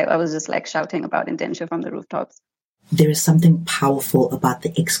generally I was just like shouting about indenture from the rooftops. There is something powerful about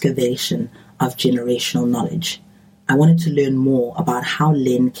the excavation of generational knowledge. I wanted to learn more about how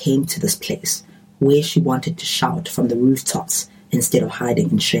Lynn came to this place, where she wanted to shout from the rooftops instead of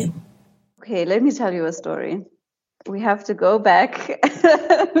hiding in shame. Okay, let me tell you a story. We have to go back.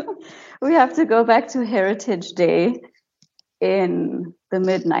 We have to go back to Heritage Day in the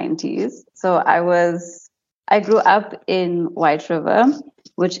mid-90s. So I grew up in White River,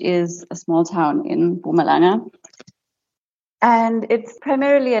 which is a small town in Mpumalanga. And it's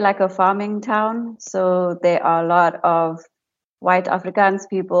primarily like a farming town. So there are a lot of white Afrikaans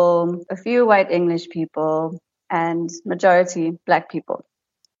people, a few white English people, and majority Black people.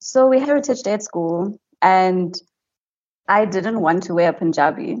 So we had Heritage Day at school, and I didn't want to wear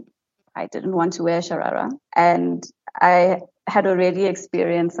Punjabi. I didn't want to wear sharara. And I had already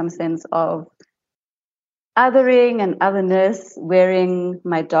experienced some sense of othering and otherness wearing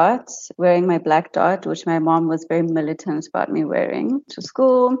my dot, wearing my black dot, which my mom was very militant about me wearing to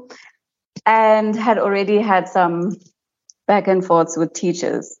school, and had already had some back and forths with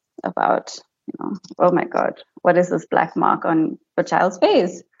teachers about, oh my God, what is this black mark on a child's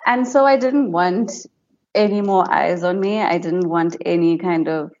face? And so I didn't want any more eyes on me. I didn't want any kind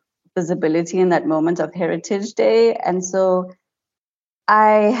of visibility in that moment of Heritage Day. And so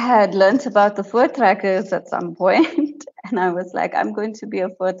I had learned about the voortrekkers at some point, and I was like, I'm going to be a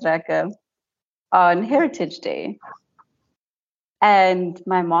voortrekker on Heritage Day. And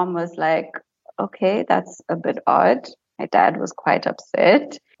my mom was like, okay, that's a bit odd. My dad was quite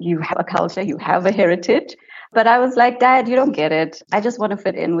upset. You have a culture, you have a heritage. But I was like, Dad, you don't get it. I just want to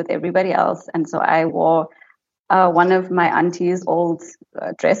fit in with everybody else. And so I wore one of my auntie's old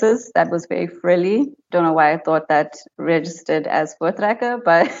dresses that was very frilly. Don't know why I thought that registered as voortrekker,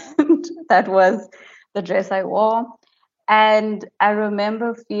 but that was the dress I wore. And I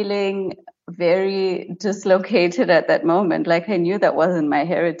remember feeling very dislocated at that moment. Like I knew that wasn't my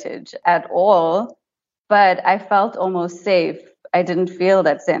heritage at all, but I felt almost safe. I didn't feel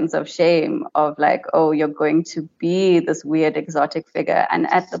that sense of shame of like, oh, you're going to be this weird exotic figure.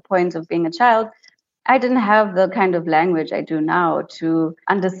 And at the point of being a child, I didn't have the kind of language I do now to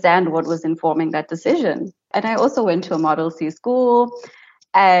understand what was informing that decision. And I also went to a Model C school.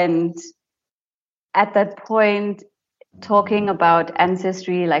 And at that point, talking about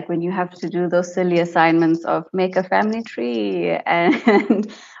ancestry, like when you have to do those silly assignments of make a family tree,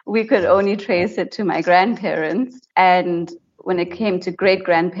 and we could only trace it to my grandparents. And when it came to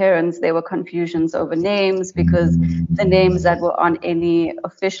great-grandparents, there were confusions over names because the names that were on any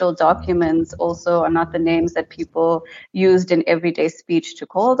official documents also are not the names that people used in everyday speech to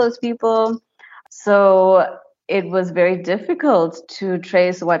call those people. So it was very difficult to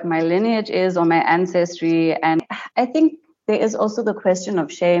trace what my lineage is or my ancestry. And I think there is also the question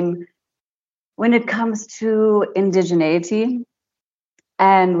of shame when it comes to indigeneity.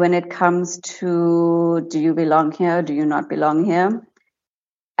 And when it comes to, do you belong here? Do you not belong here?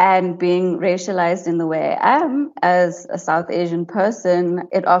 And being racialized in the way I am as a South Asian person,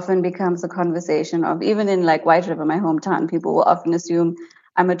 it often becomes a conversation of, even in like White River, my hometown, people will often assume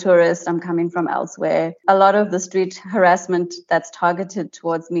I'm a tourist, I'm coming from elsewhere. A lot of the street harassment that's targeted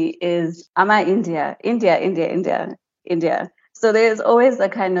towards me is, am I India? India, India, India, India. So there's always a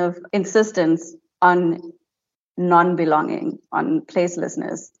kind of insistence on non-belonging, on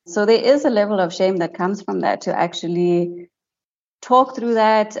placelessness. So there is a level of shame that comes from that, to actually talk through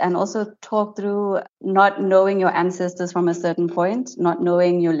that, and also talk through not knowing your ancestors from a certain point, not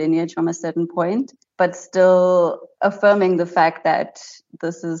knowing your lineage from a certain point, but still affirming the fact that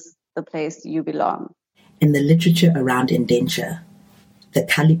this is the place you belong. In the literature around indenture, the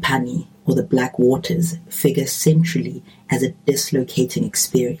Kalipani, or the Black Waters, figure centrally as a dislocating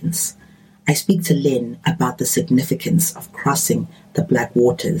experience. I speak to Lynn about the significance of crossing the Black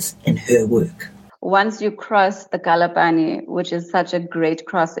Waters in her work. Once you cross the Kalapani, which is such a great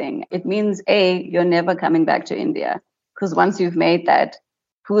crossing, it means, A, you're never coming back to India. Because once you've made that,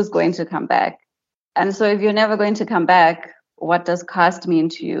 who's going to come back? And so if you're never going to come back, what does caste mean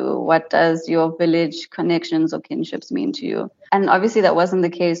to you? What does your village connections or kinships mean to you? And obviously that wasn't the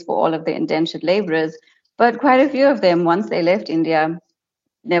case for all of the indentured laborers, but quite a few of them, once they left India,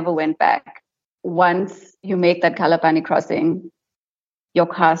 never went back. Once you make that Kalapani crossing, your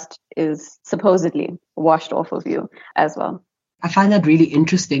caste is supposedly washed off of you as well. I find that really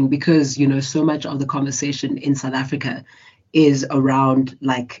interesting because, so much of the conversation in South Africa is around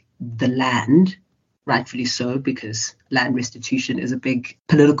like the land, rightfully so, because land restitution is a big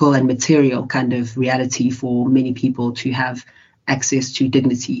political and material kind of reality for many people to have access to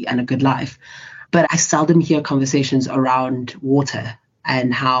dignity and a good life. But I seldom hear conversations around water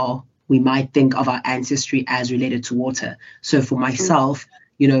and how we might think of our ancestry as related to water. So for myself,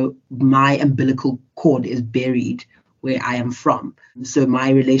 my umbilical cord is buried where I am from. So my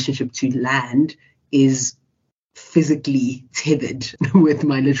relationship to land is physically tethered with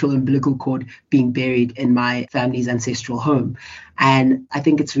my literal umbilical cord being buried in my family's ancestral home. And I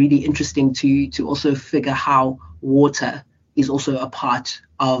think it's really interesting to also figure how water is also a part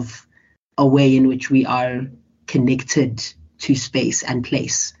of a way in which we are connected to space and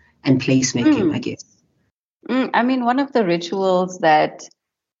place and placemaking, I guess. I mean, one of the rituals that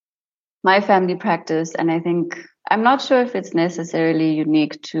my family practiced, and I think, I'm not sure if it's necessarily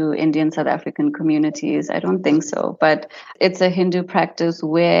unique to Indian South African communities. I don't think so. But it's a Hindu practice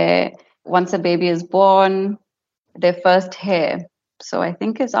where once a baby is born, their first hair, so I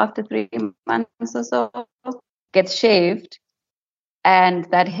think it's after 3 months or so, gets shaved. And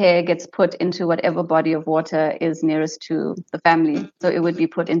that hair gets put into whatever body of water is nearest to the family. So it would be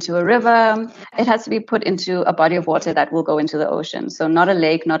put into a river. It has to be put into a body of water that will go into the ocean. So not a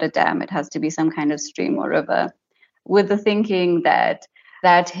lake, not a dam. It has to be some kind of stream or river, with the thinking that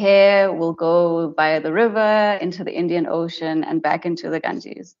that hair will go via the river into the Indian Ocean and back into the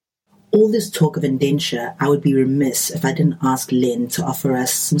Ganges. All this talk of indenture, I would be remiss if I didn't ask Lynn to offer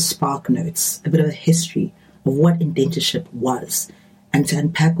us some spark notes, a bit of a history of what indentureship was, and to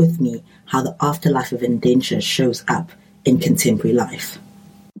unpack with me how the afterlife of indenture shows up in contemporary life.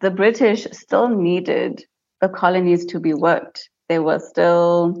 The British still needed the colonies to be worked. There were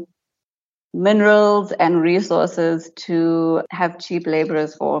still minerals and resources to have cheap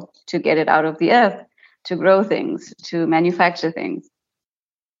laborers for, to get it out of the earth, to grow things, to manufacture things.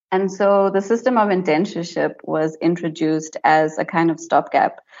 And so the system of indentureship was introduced as a kind of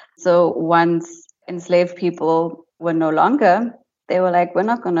stopgap. So once enslaved people were no longer, they were like, we're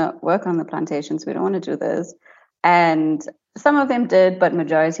not going to work on the plantations. We don't want to do this. And some of them did, but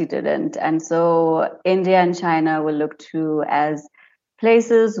majority didn't. And so India and China were looked to as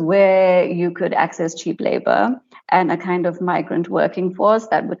places where you could access cheap labor and a kind of migrant working force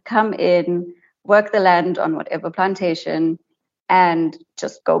that would come in, work the land on whatever plantation, and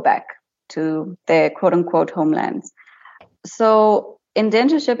just go back to their quote-unquote homelands. So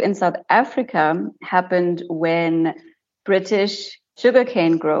indentureship in South Africa happened when British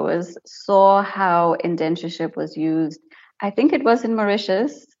sugarcane growers saw how indentureship was used. I think it was in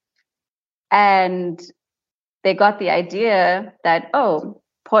Mauritius. And they got the idea that,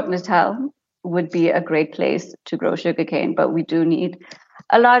 Port Natal would be a great place to grow sugarcane, but we do need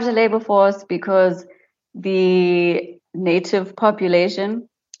a larger labor force because the native population,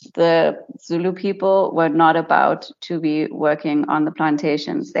 the Zulu people, were not about to be working on the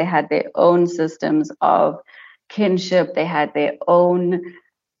plantations. They had their own systems of kinship. They had their own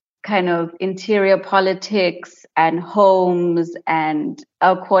kind of interior politics and homes, and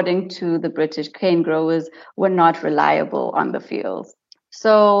according to the British cane growers, were not reliable on the fields.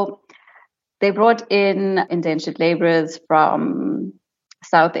 So they brought in indentured laborers from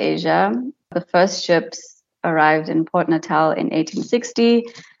South Asia. The first ships arrived in Port Natal in 1860,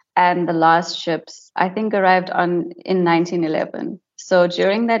 and the last ships, I think, arrived in 1911. So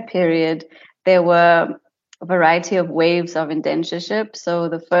during that period, there were a variety of waves of indentureship. So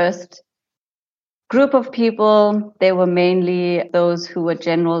the first group of people, they were mainly those who were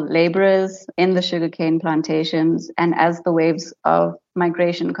general laborers in the sugarcane plantations. And as the waves of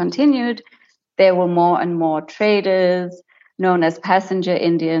migration continued, there were more and more traders, known as passenger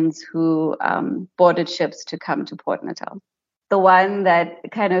Indians, who boarded ships to come to Port Natal. The one that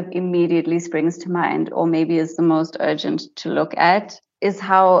kind of immediately springs to mind, or maybe is the most urgent to look at, is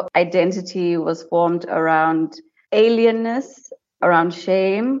how identity was formed around alienness, around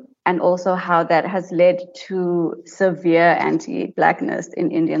shame, and also how that has led to severe anti-Blackness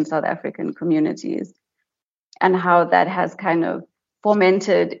in Indian South African communities, and how that has kind of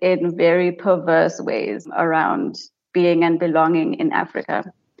fomented in very perverse ways around being and belonging in Africa.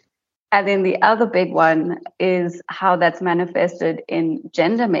 And then the other big one is how that's manifested in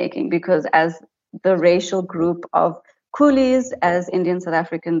gender making, because as the racial group of coolies, as Indian South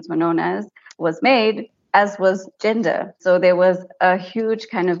Africans were known as, was made, as was gender. So there was a huge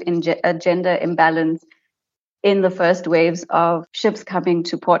kind of a gender imbalance in the first waves of ships coming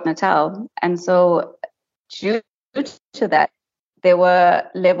to Port Natal. And so due to that, there were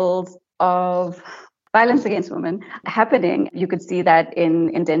levels of violence against women happening. You could see that in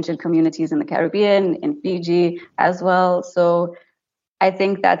indentured communities in the Caribbean, in Fiji as well. So I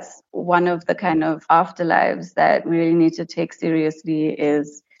think that's one of the kind of afterlives that we really need to take seriously,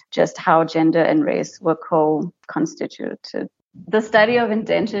 is just how gender and race were co-constituted. The study of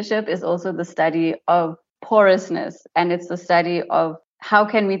indentureship is also the study of porousness, and it's the study of how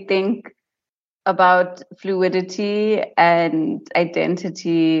can we think about fluidity and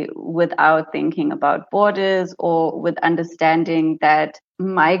identity without thinking about borders, or with understanding that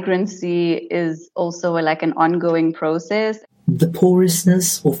migrancy is also like an ongoing process. The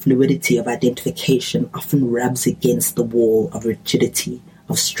porousness or fluidity of identification often rubs against the wall of rigidity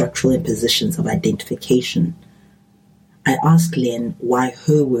of structural impositions of identification. I asked Len why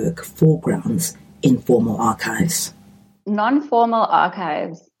her work foregrounds informal archives. Non-formal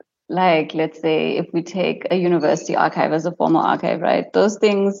archives, like let's say if we take a university archive as a formal archive, right? Those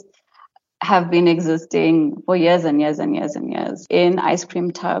things have been existing for years and years and years and years in ice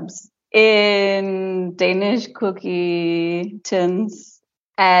cream tubs, in Danish cookie tins.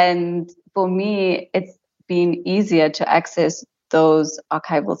 And for me, it's been easier to access those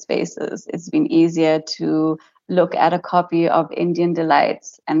archival spaces. It's been easier to look at a copy of Indian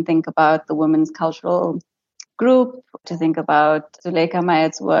Delights and think about the women's cultural group, to think about Zuleika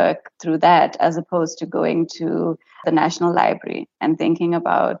Mayat's work through that, as opposed to going to the National Library and thinking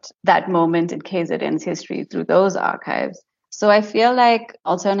about that moment in KZN's history through those archives. So I feel like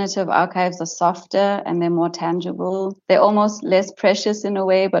alternative archives are softer and they're more tangible. They're almost less precious in a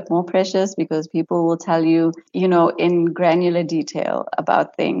way, but more precious, because people will tell you, in granular detail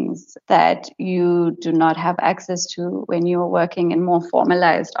about things that you do not have access to when you're working in more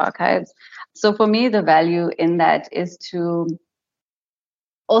formalized archives. So for me, the value in that is to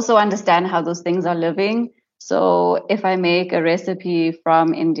also understand how those things are living. So if I make a recipe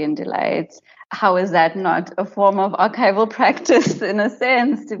from Indian Delights, how is that not a form of archival practice, in a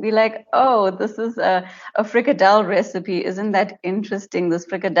sense, to be like, oh, this is a fricadelle recipe. Isn't that interesting? This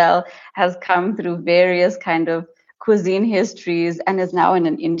fricadelle has come through various kind of cuisine histories and is now in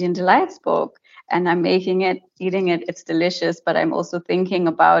an Indian Delights book. And I'm making it, eating it, it's delicious, but I'm also thinking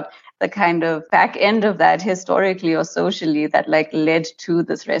about the kind of back end of that historically or socially that led to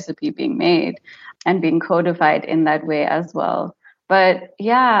this recipe being made and being codified in that way as well. But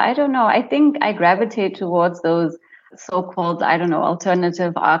yeah, I don't know. I think I gravitate towards those so-called,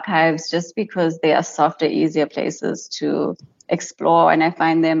 alternative archives just because they are softer, easier places to explore. And I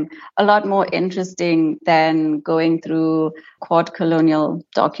find them a lot more interesting than going through court colonial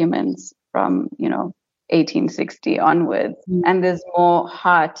documents from, 1860 onwards. And there's more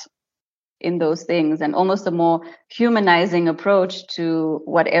heart in those things, and almost a more humanizing approach to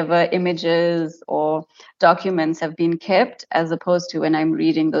whatever images or documents have been kept, as opposed to when I'm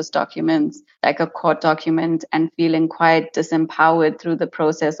reading those documents like a court document and feeling quite disempowered through the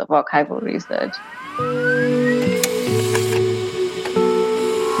process of archival research.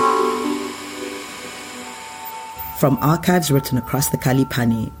 From archives written across the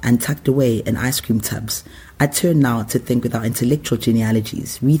Kalipani and tucked away in ice cream tubs, I turn now to think with our intellectual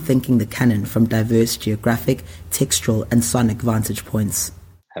genealogies, rethinking the canon from diverse geographic, textual, and sonic vantage points.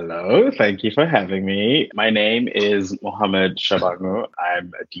 Hello, thank you for having me. My name is Mohammad Shabangu.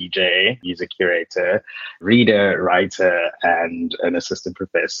 I'm a DJ, music curator, reader, writer, and an assistant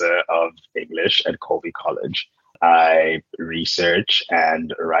professor of English at Colby College. I research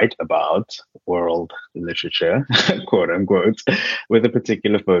and write about world literature, quote unquote, with a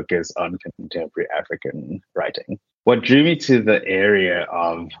particular focus on contemporary African writing. What drew me to the area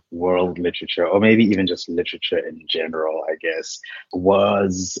of world literature, or maybe even just literature in general, I guess,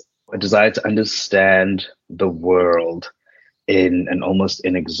 was a desire to understand the world in an almost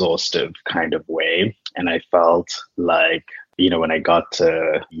inexhaustive kind of way. And I felt like, when I got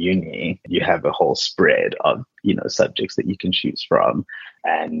to uni, you have a whole spread of, subjects that you can choose from.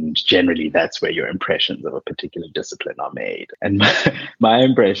 And generally, that's where your impressions of a particular discipline are made. And my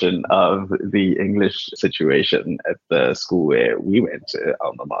impression of the English situation at the school where we went to,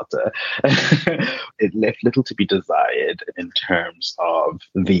 alma mater, it left little to be desired in terms of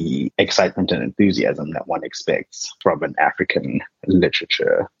the excitement and enthusiasm that one expects from an African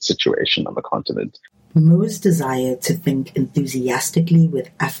literature situation on the continent. Mo's desire to think enthusiastically with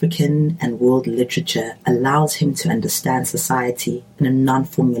African and world literature allows him to understand society in a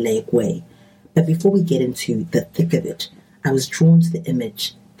non-formulaic way. But before we get into the thick of it, I was drawn to the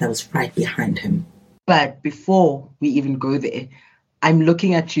image that was right behind him. But before we even go there, I'm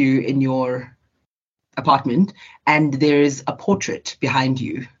looking at you in your apartment, and there's a portrait behind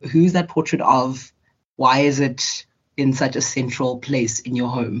you. Who's that portrait of? Why is it in such a central place in your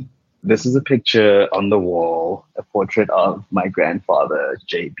home? This is a picture on the wall, a portrait of my grandfather,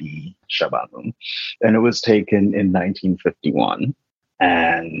 J.B. Shabangu. And it was taken in 1951.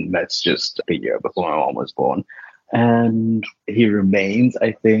 And that's just a year before my mom was born. And he remains,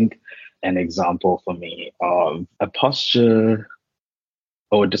 I think, an example for me of a posture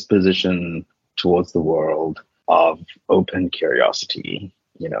or disposition towards the world of open curiosity.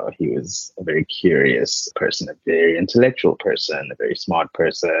 You know, he was a very curious person, a very intellectual person, a very smart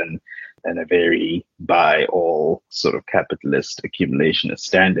person, and a very, by all sort of capitalist accumulationist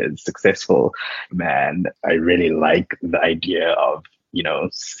standards, successful man. I really like the idea of, you know,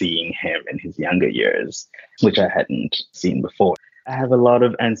 seeing him in his younger years, which I hadn't seen before. I have a lot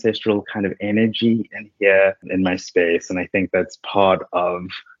of ancestral kind of energy in here in my space. And I think that's part of,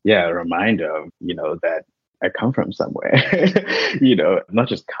 a reminder of, you know, that I come from somewhere, you know, not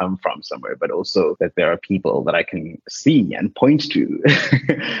just come from somewhere, but also that there are people that I can see and point to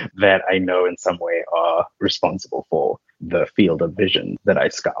that I know in some way are responsible for the field of vision that I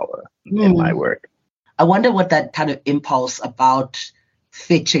scour in my work. I wonder what that kind of impulse about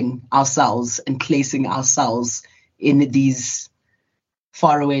fetching ourselves and placing ourselves in these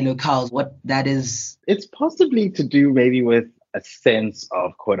faraway locales, what that is. It's possibly to do maybe with a sense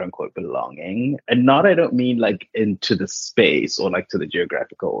of quote unquote belonging, and not, I don't mean like into the space or like to the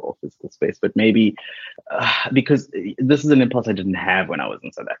geographical or physical space, but maybe because this is an impulse I didn't have when I was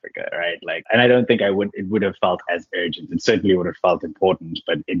in South Africa, right? Like, and I don't think it would have felt as urgent. It certainly would have felt important,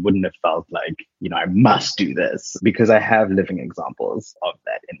 but it wouldn't have felt like, you know, I must do this, because I have living examples of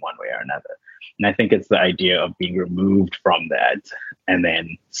that in one way or another. And I think it's the idea of being removed from that and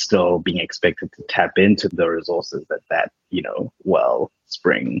then still being expected to tap into the resources that, you know,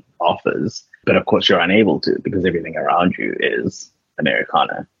 wellspring offers. But of course, you're unable to, because everything around you is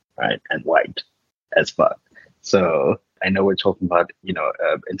Americana, right? And white as fuck. So I know we're talking about, you know,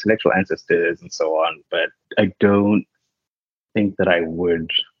 intellectual ancestors and so on, but I don't think that I would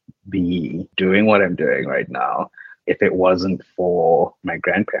be doing what I'm doing right now if it wasn't for my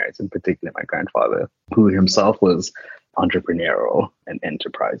grandparents, in particular my grandfather, who himself was entrepreneurial and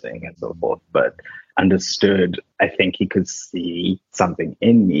enterprising and so forth, but understood, I think he could see something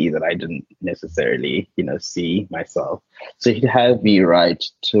in me that I didn't necessarily, you know, see myself. So he'd have me write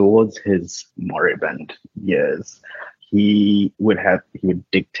towards his moribund years. He would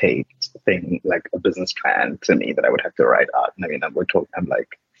dictate thing like a business plan to me that I would have to write out. And I mean, I'm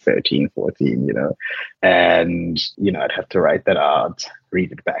like 13, 14, you know, and, you know, I'd have to write that out,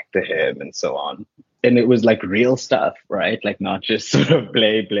 read it back to him and so on. And it was like real stuff, right? Like not just sort of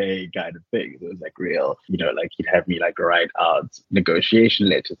play kind of things. It was like real, you know, like he'd have me like write out negotiation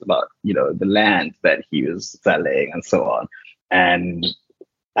letters about, you know, the land that he was selling and so on. And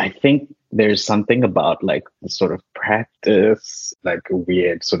I think there's something about like the sort of practice, like a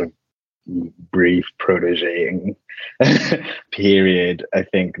weird sort of brief protegeing period, I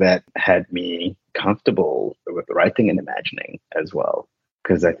think, that had me comfortable with writing and imagining as well.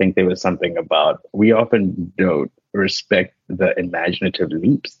 Because I think there was something about, we often don't respect the imaginative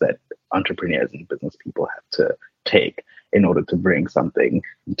leaps that entrepreneurs and business people have to take in order to bring something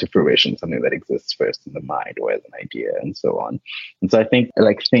to fruition, something that exists first in the mind or as an idea and so on. And so I think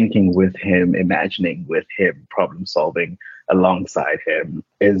like thinking with him, imagining with him, problem solving alongside him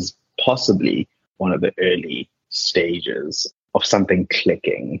is possibly one of the early stages of something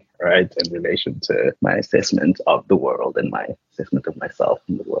clicking, right, in relation to my assessment of the world and my assessment of myself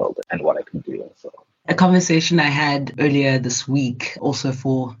in the world and what I can do and so on. A conversation I had earlier this week, also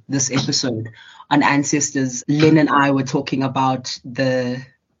for this episode on ancestors, Lynn and I were talking about the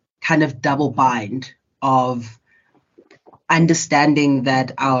kind of double bind of understanding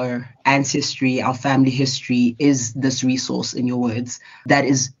that our ancestry, our family history is this resource, in your words, that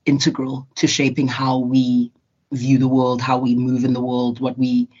is integral to shaping how we view the world, how we move in the world, what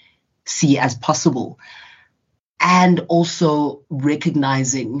we see as possible. And also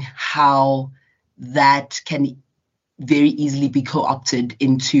recognizing how that can very easily be co-opted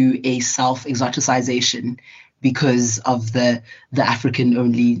into a self-exoticization because of the African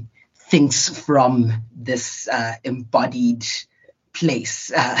only thinks from this embodied place.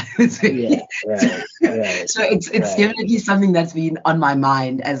 So it's definitely something that's been on my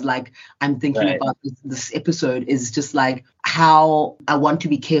mind as like I'm thinking about this episode, is just like how I want to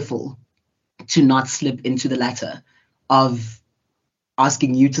be careful to not slip into the latter of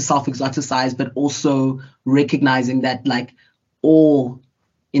asking you to self-exoticize, but also recognizing that like all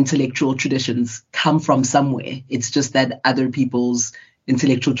intellectual traditions come from somewhere. It's just that other people's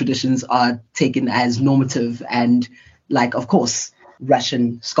intellectual traditions are taken as normative, and like, of course,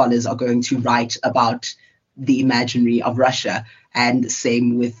 Russian scholars are going to write about the imaginary of Russia, and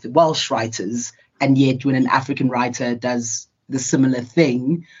same with Welsh writers. And yet when an African writer does the similar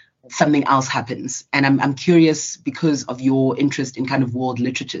thing, something else happens. And I'm curious, because of your interest in kind of world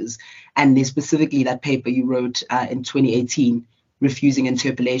literatures, and there's specifically that paper you wrote in 2018, Refusing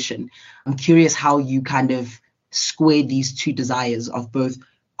Interpolation. I'm curious how you kind of square these two desires of both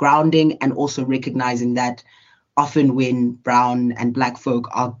grounding and also recognizing that often when brown and black folk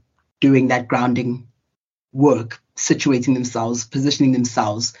are doing that grounding work, situating themselves, positioning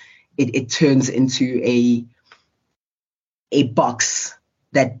themselves, it turns into a box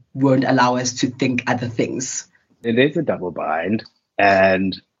that won't allow us to think other things. It is a double bind,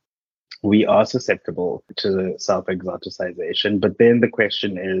 and we are susceptible to self-exoticization. But then the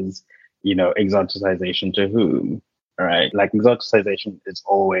question is, exoticization to whom, right? Like, exoticization is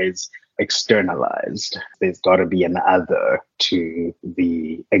always externalized. There's got to be an other to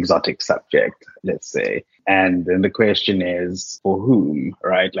the exotic subject, let's say. And then the question is, for whom,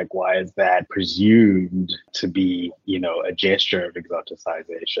 right? Like, why is that presumed to be, a gesture of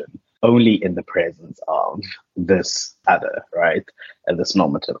exoticization only in the presence of this other, right? And this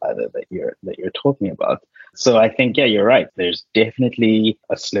normative other that you're talking about. So I think, yeah, you're right. There's definitely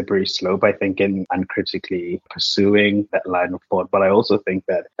a slippery slope, I think, in uncritically pursuing that line of thought. But I also think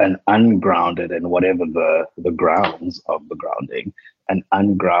that an ungrounded, and whatever the grounds of the grounding, an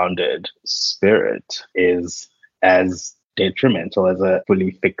ungrounded spirit is as detrimental as a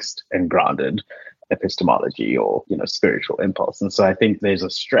fully fixed and grounded epistemology or, spiritual impulse. And so I think there's a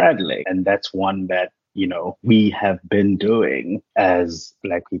straddling, and that's one that, we have been doing as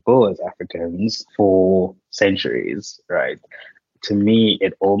Black people, as Africans, for centuries, right? To me,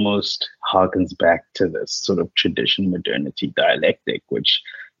 it almost harkens back to this sort of tradition modernity dialectic, which,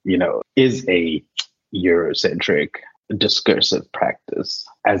 is a Eurocentric discursive practice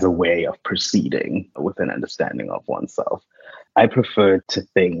as a way of proceeding with an understanding of oneself. I prefer to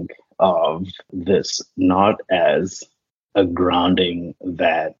think of this not as a grounding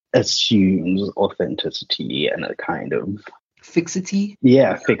that assumes authenticity and a kind of fixity.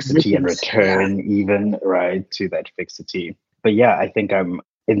 Yeah, fixity and return even, right, to that fixity. But yeah, I think I'm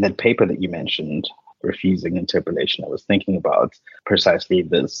in that paper that you mentioned, Refusing Interpolation, I was thinking about precisely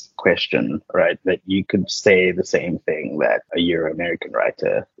this question, right? That you could say the same thing that a Euro-American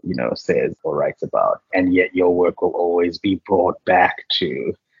writer, says or writes about, and yet your work will always be brought back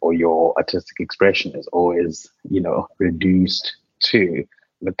to, or your artistic expression is always, reduced to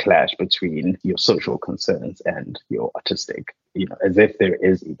the clash between your social concerns and your artistic, as if there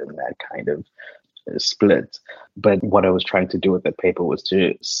is even that kind of split. But what I was trying to do with that paper was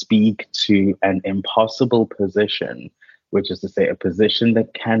to speak to an impossible position, which is to say a position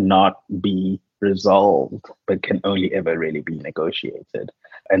that cannot be resolved, but can only ever really be negotiated.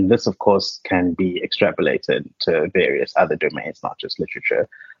 And this, of course, can be extrapolated to various other domains, not just literature,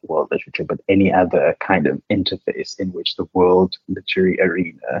 world literature, but any other kind of interface in which the world literary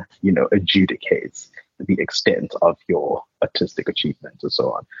arena, adjudicates the extent of your artistic achievements and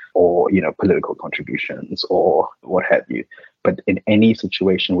so on, or, political contributions or what have you. But in any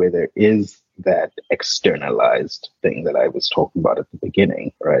situation where there is that externalized thing that I was talking about at the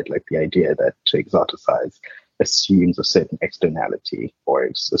beginning, right? Like the idea that to exoticize assumes a certain externality or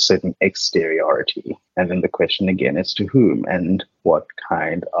a certain exteriority. And then the question again is to whom and what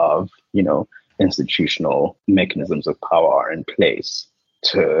kind of, institutional mechanisms of power are in place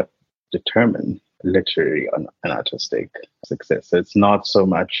to determine literary and artistic success. So it's not so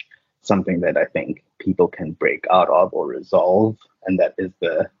much something that I think people can break out of or resolve. And that is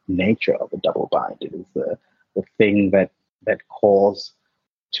the nature of a double bind. It is the thing that calls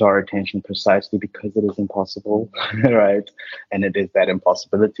to our attention precisely because it is impossible, right? And it is that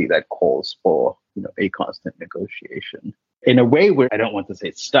impossibility that calls for, a constant negotiation. In a way where I don't want to say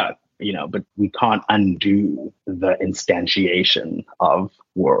it's stuck, but we can't undo the instantiation of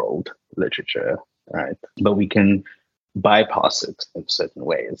world literature, right? But we can bypass it in certain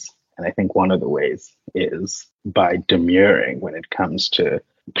ways. And I think one of the ways is by demurring when it comes to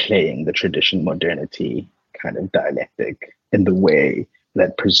playing the tradition modernity kind of dialectic in the way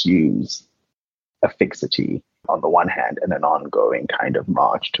that presumes a fixity on the one hand and an ongoing kind of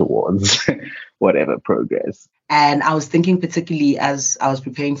march towards whatever progress. And I was thinking particularly as I was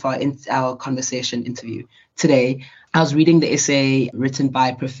preparing for our conversation interview today, I was reading the essay written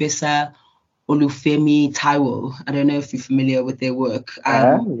by Professor Olufemi Taiwo. I don't know if you're familiar with their work.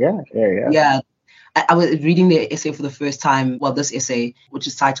 Yeah. I was reading the essay for the first time. Well, this essay, which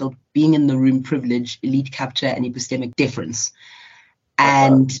is titled Being in the Room Privilege, Elite Capture and Epistemic Deference.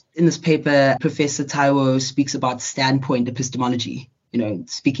 And in this paper, Professor Taiwo speaks about standpoint epistemology,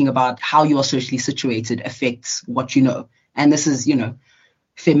 speaking about how you are socially situated affects what you know. And this is,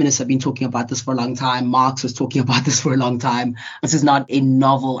 feminists have been talking about this for a long time. Marx was talking about this for a long time. This is not a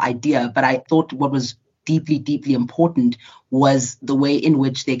novel idea, but I thought what was deeply, deeply important was the way in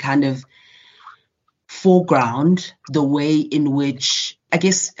which they kind of foreground the way in which, I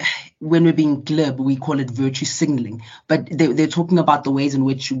guess, when we're being glib, we call it virtue signaling. But they're talking about the ways in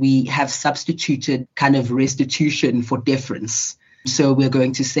which we have substituted kind of restitution for deference. So we're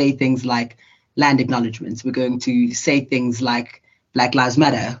going to say things like land acknowledgements. We're going to say things like Black Lives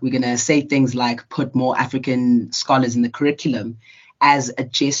Matter. We're going to say things like put more African scholars in the curriculum as a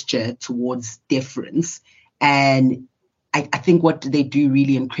gesture towards deference. And I think what they do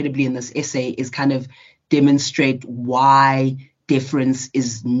really incredibly in this essay is kind of demonstrate why deference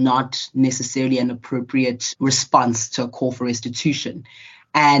is not necessarily an appropriate response to a call for restitution.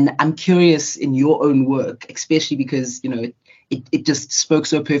 And I'm curious in your own work, especially because, it just spoke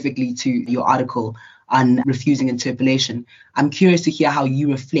so perfectly to your article on refusing interpolation. I'm curious to hear how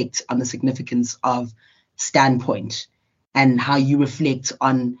you reflect on the significance of standpoint and how you reflect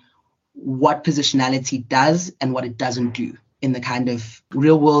on what positionality does and what it doesn't do in the kind of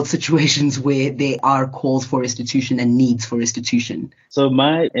real world situations where there are calls for restitution and needs for restitution. So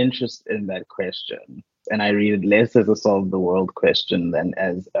my interest in that question, and I read it less as a solve the world question than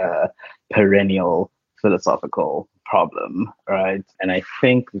as a perennial philosophical problem, right? And I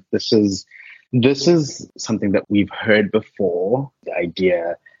think this is something that we've heard before, the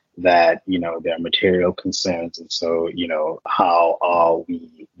idea that, there are material concerns. And so, how are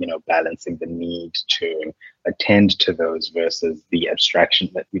we, balancing the need to attend to those versus the abstraction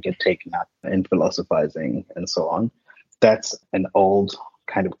that we get taken up in philosophizing and so on. That's an old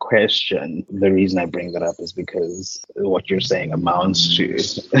kind of question. The reason I bring that up is because what you're saying amounts to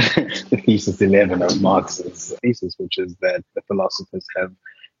the thesis 11 of Marx's thesis, which is that the philosophers have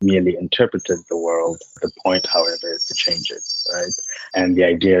merely interpreted the world. The point, however, is to change it, right? And the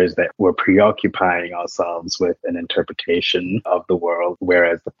idea is that we're preoccupying ourselves with an interpretation of the world,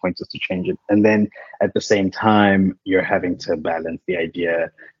 whereas the point is to change it. And then at the same time, you're having to balance the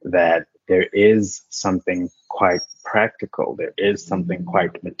idea that there is something quite practical, there is something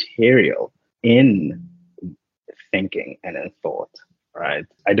quite material in thinking and in thought, right?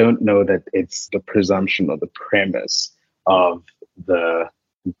 I don't know that it's the presumption or the premise of the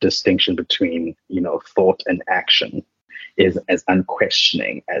distinction between, thought and action is as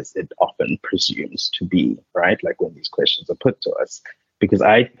unquestioning as it often presumes to be, right? Like when these questions are put to us, because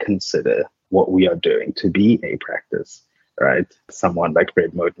I consider what we are doing to be a practice, right? Someone like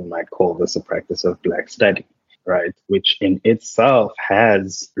Fred Moten might call this a practice of Black study, right? Which in itself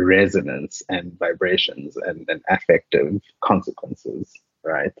has resonance and vibrations and affective consequences,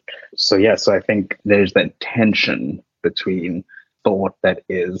 right? So I think there's that tension between thought that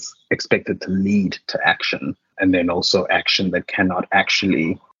is expected to lead to action, and then also action that cannot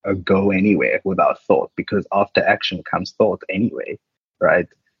actually go anywhere without thought, because after action comes thought anyway, right?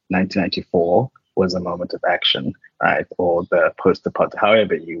 1994 was a moment of action, right? Or the post-apartheid,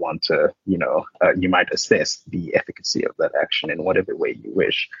 however you want to, you might assess the efficacy of that action in whatever way you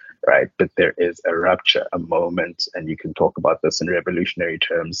wish, right? But there is a rupture, a moment, and you can talk about this in revolutionary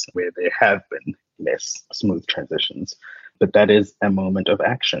terms where there have been less smooth transitions. But that is a moment of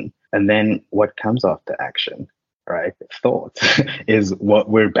action. And then what comes after action, right? Thought is what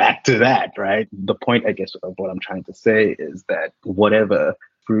we're back to that, right? The point, I guess, of what I'm trying to say is that whatever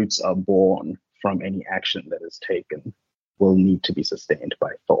fruits are born from any action that is taken will need to be sustained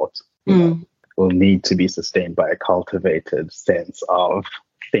by thought, will need to be sustained by a cultivated sense of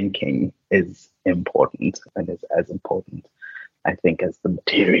thinking is important and is as important, I think, as the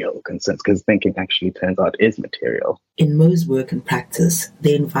material concerns, because thinking actually turns out is material. In Mo's work and practice,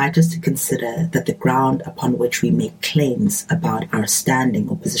 they invite us to consider that the ground upon which we make claims about our standing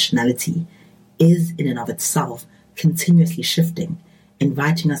or positionality is in and of itself continuously shifting,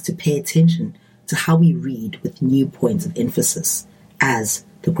 inviting us to pay attention to how we read with new points of emphasis as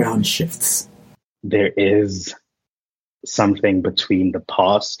the ground shifts. There is something between the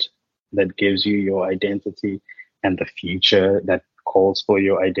past that gives you your identity and the future that calls for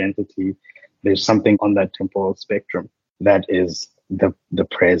your identity. There's something on that temporal spectrum that is the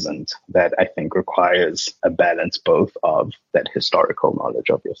present that I think requires a balance both of that historical knowledge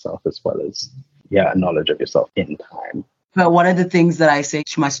of yourself as well as a knowledge of yourself in time. But one of the things that I say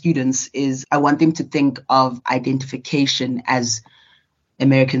to my students is I want them to think of identification as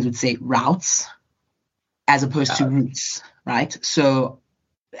Americans would say routes as opposed to routes, right? So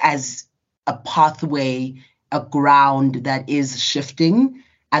as a pathway a ground that is shifting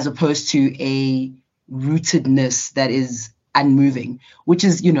as opposed to a rootedness that is unmoving, which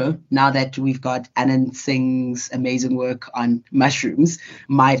is, now that we've got Anand Singh's amazing work on mushrooms,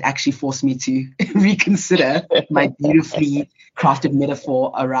 might actually force me to reconsider my beautifully crafted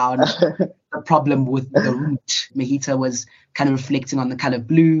metaphor around the problem with the root. Mahita was kind of reflecting on the color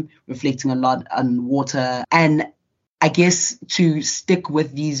blue, reflecting a lot on water. And I guess to stick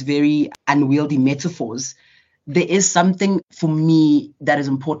with these very unwieldy metaphors, there is something for me that is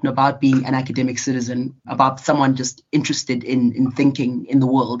important about being an academic citizen, about someone just interested in thinking in the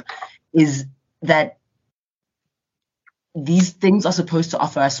world, is that these things are supposed to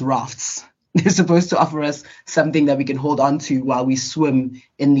offer us rafts. They're supposed to offer us something that we can hold on to while we swim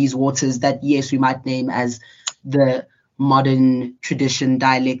in these waters that, yes, we might name as the modern tradition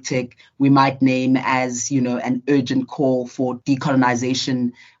dialectic. We might name as, an urgent call for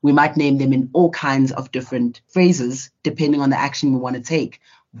decolonization. We might name them in all kinds of different phrases, depending on the action we want to take.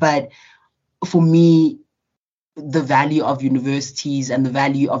 But for me, the value of universities and the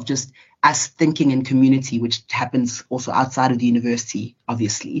value of just us thinking in community, which happens also outside of the university,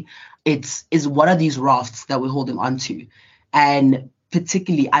 obviously, is what are these rafts that we're holding on to? And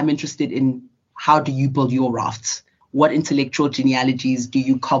particularly, I'm interested in how do you build your rafts? What intellectual genealogies do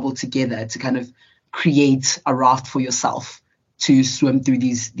you cobble together to kind of create a raft for yourself to swim through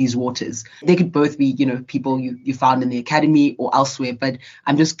these waters? They could both be, people you found in the academy or elsewhere, but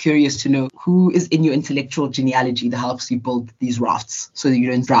I'm just curious to know who is in your intellectual genealogy that helps you build these rafts so that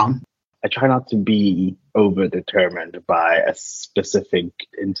you don't drown. I try not to be over-determined by a specific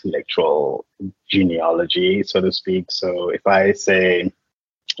intellectual genealogy, so to speak. So if I say,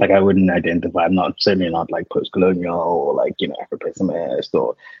 I wouldn't identify, certainly not like post-colonial or Afro-pessimist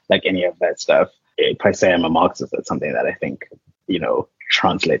or any of that stuff. If I say I'm a Marxist, that's something that I think,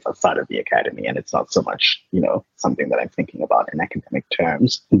 translates outside of the academy. And it's not so much, something that I'm thinking about in academic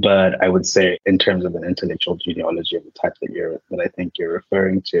terms. But I would say in terms of an intellectual genealogy of the type that I think you're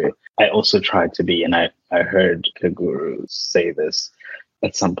referring to, I also try to be, and I heard the guru say this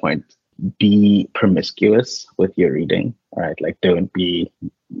at some point, be promiscuous with your reading, right? Don't be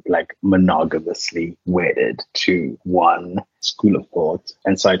monogamously wedded to one school of thought.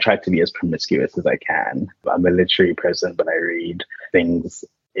 And so I try to be as promiscuous as I can. I'm a literary person, but I read things,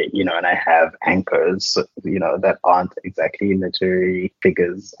 and I have anchors, that aren't exactly literary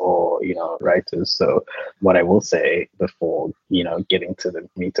figures or, writers. So what I will say before, getting to the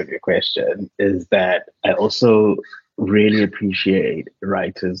meat of your question is that I also really appreciate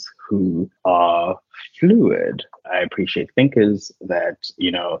writers who are fluid. I appreciate thinkers that,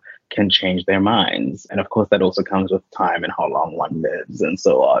 can change their minds. And of course, that also comes with time and how long one lives and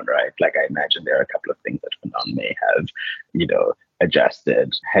so on, right? I imagine there are a couple of things that Fanon may have,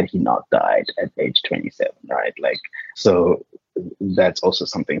 adjusted had he not died at age 27, right? So that's also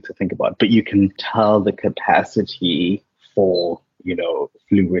something to think about. But you can tell the capacity for,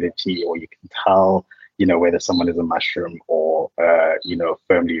 fluidity, or you can tell whether someone is a mushroom or,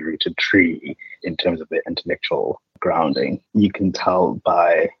 firmly rooted tree in terms of their intellectual grounding. You can tell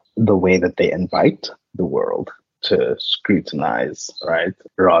by the way that they invite the world to scrutinize, right?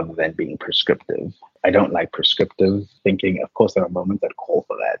 Rather than being prescriptive. I don't like prescriptive thinking. Of course, there are moments that call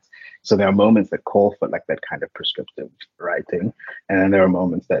for that. So there are moments that call for that kind of prescriptive writing. And then there are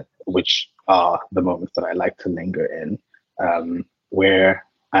moments which are the moments that I like to linger in, where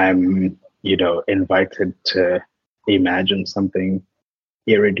I'm invited to imagine something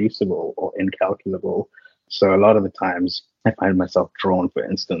irreducible or incalculable. So a lot of the times I find myself drawn, for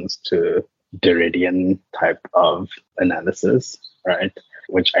instance, to Derridian type of analysis, right?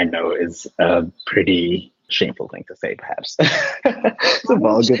 Which I know is a pretty shameful thing to say, perhaps. It's a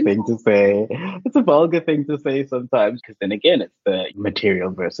vulgar thing to say. It's a vulgar thing to say sometimes, because then again, it's the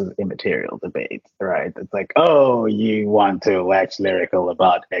material versus immaterial debate, right? It's oh, you want to wax lyrical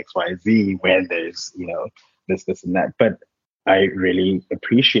about XYZ when there's, this and that. But I really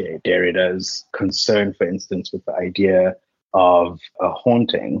appreciate Derrida's concern, for instance, with the idea of a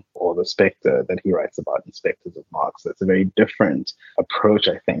haunting or the spectre that he writes about in Spectres of Marx. That's a very different approach,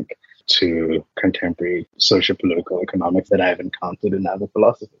 I think, to contemporary socio-political economics that I've encountered in other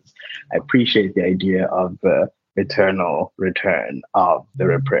philosophers. I appreciate the idea of the eternal return of the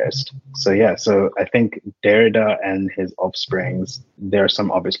repressed. So I think Derrida and his offsprings, there are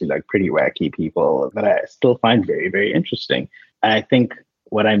some obviously pretty wacky people that I still find very, very interesting. And I think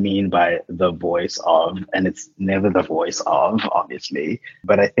what I mean by the voice of, and it's never the voice of, obviously,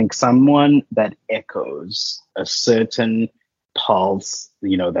 but I think someone that echoes a certain pulse,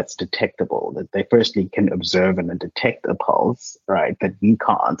 that's detectable, that they firstly can observe and detect a pulse, right, that we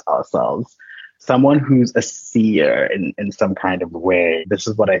can't ourselves. someone who's a seer in some kind of way. This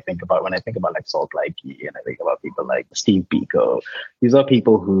is what I think about when I think about like Salt Likey, and I think about people like Steve Biko. These are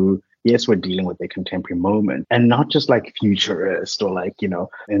people who, yes, we're dealing with a contemporary moment, and not just like futurist or like,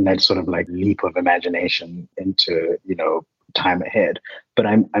 in that sort of like leap of imagination into, time ahead. But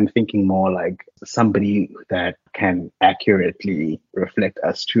I'm thinking more like somebody that can accurately reflect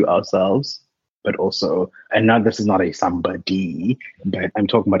us to ourselves, but also, and not, this is not a somebody, but I'm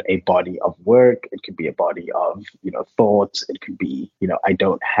talking about a body of work. It could be a body of, thoughts. It could be, I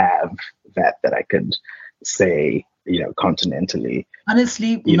don't have that I could say, continentally.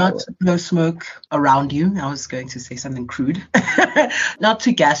 Honestly, not to blow smoke around you. I was going to say something crude, not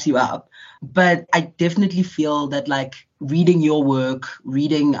to gas you up, but I definitely feel that like reading your work,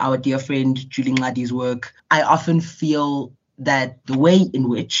 reading our dear friend Youlendree's work, I often feel that the way in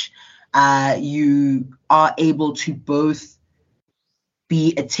which you are able to both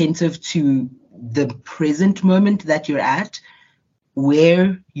be attentive to the present moment that you're at,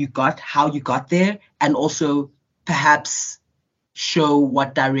 where you got, how you got there, and also perhaps show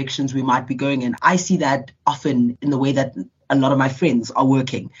what directions we might be going in. I see that often in the way that a lot of my friends are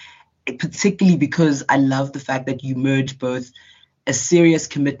working, particularly because I love the fact that you merge both a serious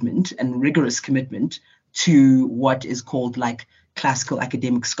commitment and rigorous commitment to what is called like classical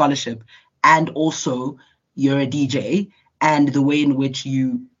academic scholarship, and also you're a DJ, and the way in which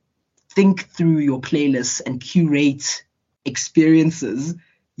you think through your playlists and curate experiences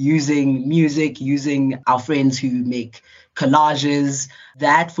using music, using our friends who make collages.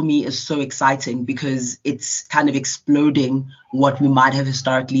 That for me is so exciting because it's kind of exploding what we might have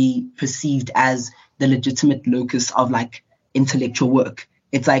historically perceived as the legitimate locus of like intellectual work.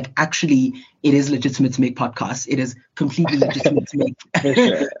 It's like, actually, it is legitimate to make podcasts. It is completely legitimate to make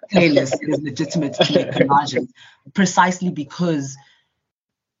playlists. It is legitimate to make collages, precisely because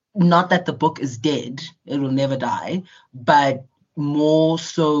not that the book is dead, it will never die, but more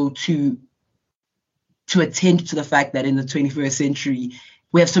so to attend to the fact that in the 21st century,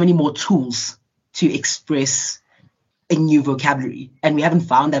 we have so many more tools to express a new vocabulary. And we haven't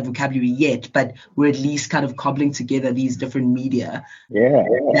found that vocabulary yet, but we're at least kind of cobbling together these different media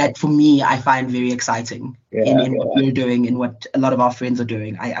that for me, I find very exciting in what we're doing and what a lot of our friends are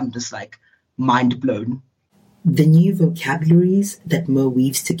doing. I'm just like mind blown. The new vocabularies that Mo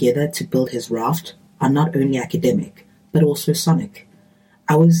weaves together to build his raft are not only academic, but also sonic.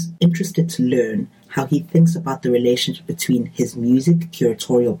 I was interested to learn how he thinks about the relationship between his music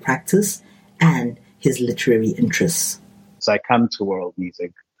curatorial practice and his literary interests. So I come to world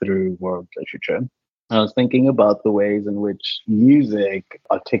music through world literature. I was thinking about the ways in which music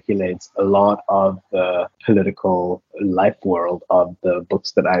articulates a lot of the political life world of the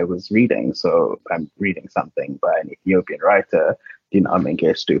books that I was reading. So I'm reading something by an Ethiopian writer, Dina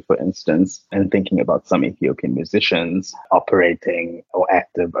Mengistu, for instance, and thinking about some Ethiopian musicians operating or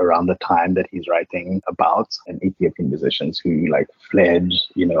active around the time that he's writing about, and Ethiopian musicians who like fled,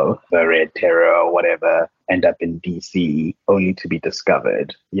 the Red Terror or whatever, end up in DC only to be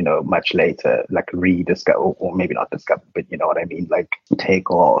discovered, much later, like rediscovered, or maybe not discovered, but you know what I mean, like take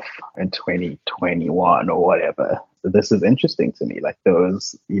off in 2021 or whatever. So this is interesting to me, like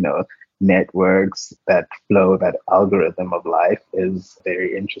those, networks that flow, that algorithm of life is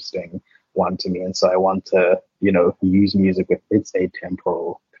very interesting one to me. And so I want to, use music with its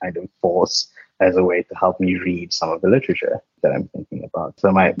atemporal kind of force as a way to help me read some of the literature that I'm thinking about.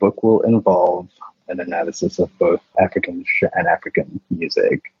 So my book will involve an analysis of both African and African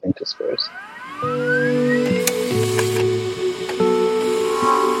music interspersed.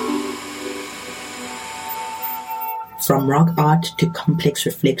 From rock art to complex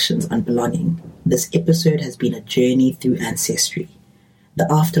reflections on belonging, this episode has been a journey through ancestry. The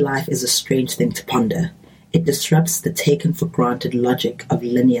afterlife is a strange thing to ponder. It disrupts the taken-for-granted logic of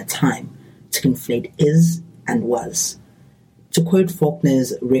linear time to conflate is and was. To quote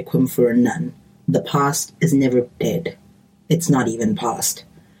Faulkner's Requiem for a Nun, the past is never dead. It's not even past.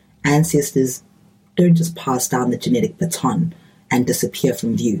 Ancestors don't just pass down the genetic baton and disappear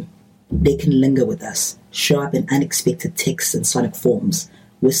from view. They can linger with us, show up in unexpected texts and sonic forms,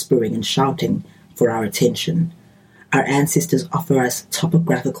 whispering and shouting for our attention. Our ancestors offer us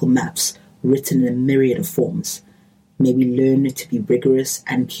topographical maps written in a myriad of forms. May we learn to be rigorous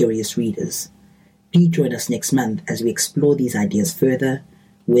and curious readers. Do join us next month as we explore these ideas further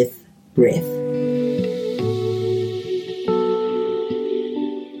with Breath.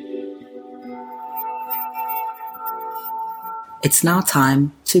 It's now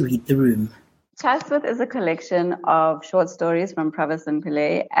time to read the room. Chatsworth is a collection of short stories from Pravas and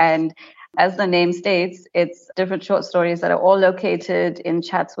Pillay, and As the name states, it's different short stories that are all located in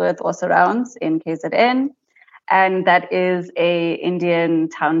Chatsworth or surrounds in KZN. And that is a Indian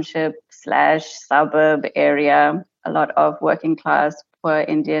township / suburb area. A lot of working class, poor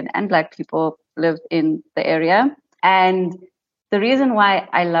Indian and Black people live in the area. And the reason why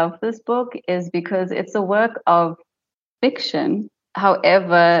I love this book is because it's a work of fiction.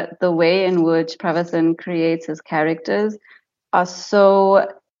 However, the way in which Pravasan creates his characters are so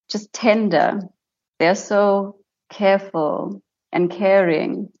just tender. They're so careful and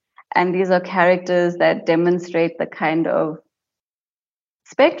caring. And these are characters that demonstrate the kind of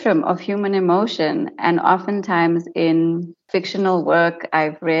spectrum of human emotion. And oftentimes in fictional work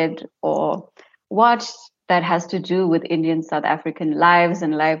I've read or watched that has to do with Indian South African lives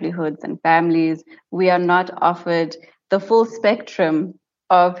and livelihoods and families, we are not offered the full spectrum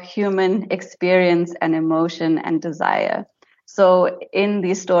of human experience and emotion and desire. So in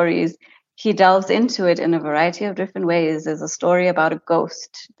these stories, he delves into it in a variety of different ways. There's a story about a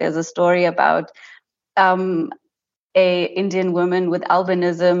ghost. There's a story about a Indian woman with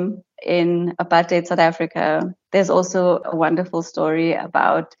albinism in apartheid South Africa. There's also a wonderful story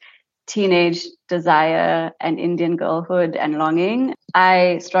about teenage desire and Indian girlhood and longing.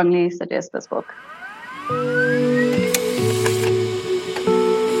 I strongly suggest this book.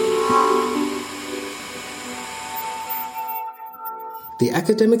 The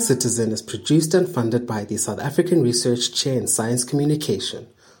Academic Citizen is produced and funded by the South African Research Chair in Science Communication,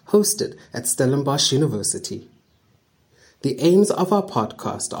 hosted at Stellenbosch University. The aims of our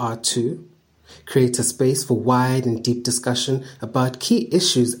podcast are to create a space for wide and deep discussion about key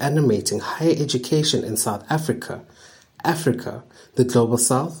issues animating higher education in South Africa, the Global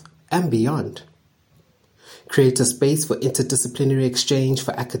South, and beyond. Create a space for interdisciplinary exchange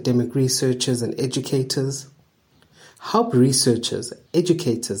for academic researchers and educators. Help researchers,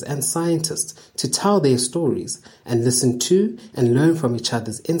 educators, and scientists to tell their stories and listen to and learn from each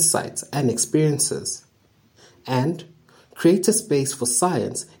other's insights and experiences. And create a space for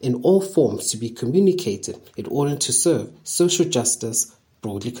science in all forms to be communicated in order to serve social justice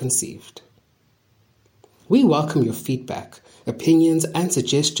broadly conceived. We welcome your feedback, opinions, and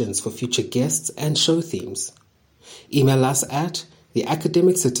suggestions for future guests and show themes. Email us at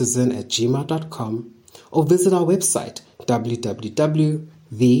theacademiccitizen@gmail.com or visit our website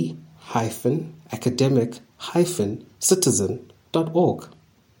www.the-academic-citizen.org.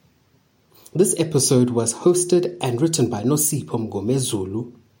 This episode was hosted and written by Nosipho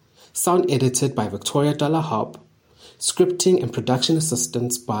Mgomezulu, sound edited by Victoria Dalaharp, scripting and production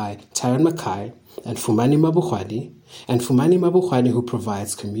assistance by Tyron Mackay and Fumani Mabukhwani, who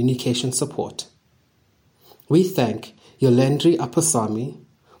provides communication support. We thank Youlendree Appasamy,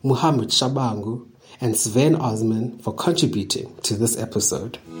 Mohammad Shabangu, and Sven Ouzman for contributing to this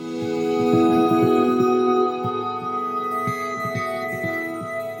episode.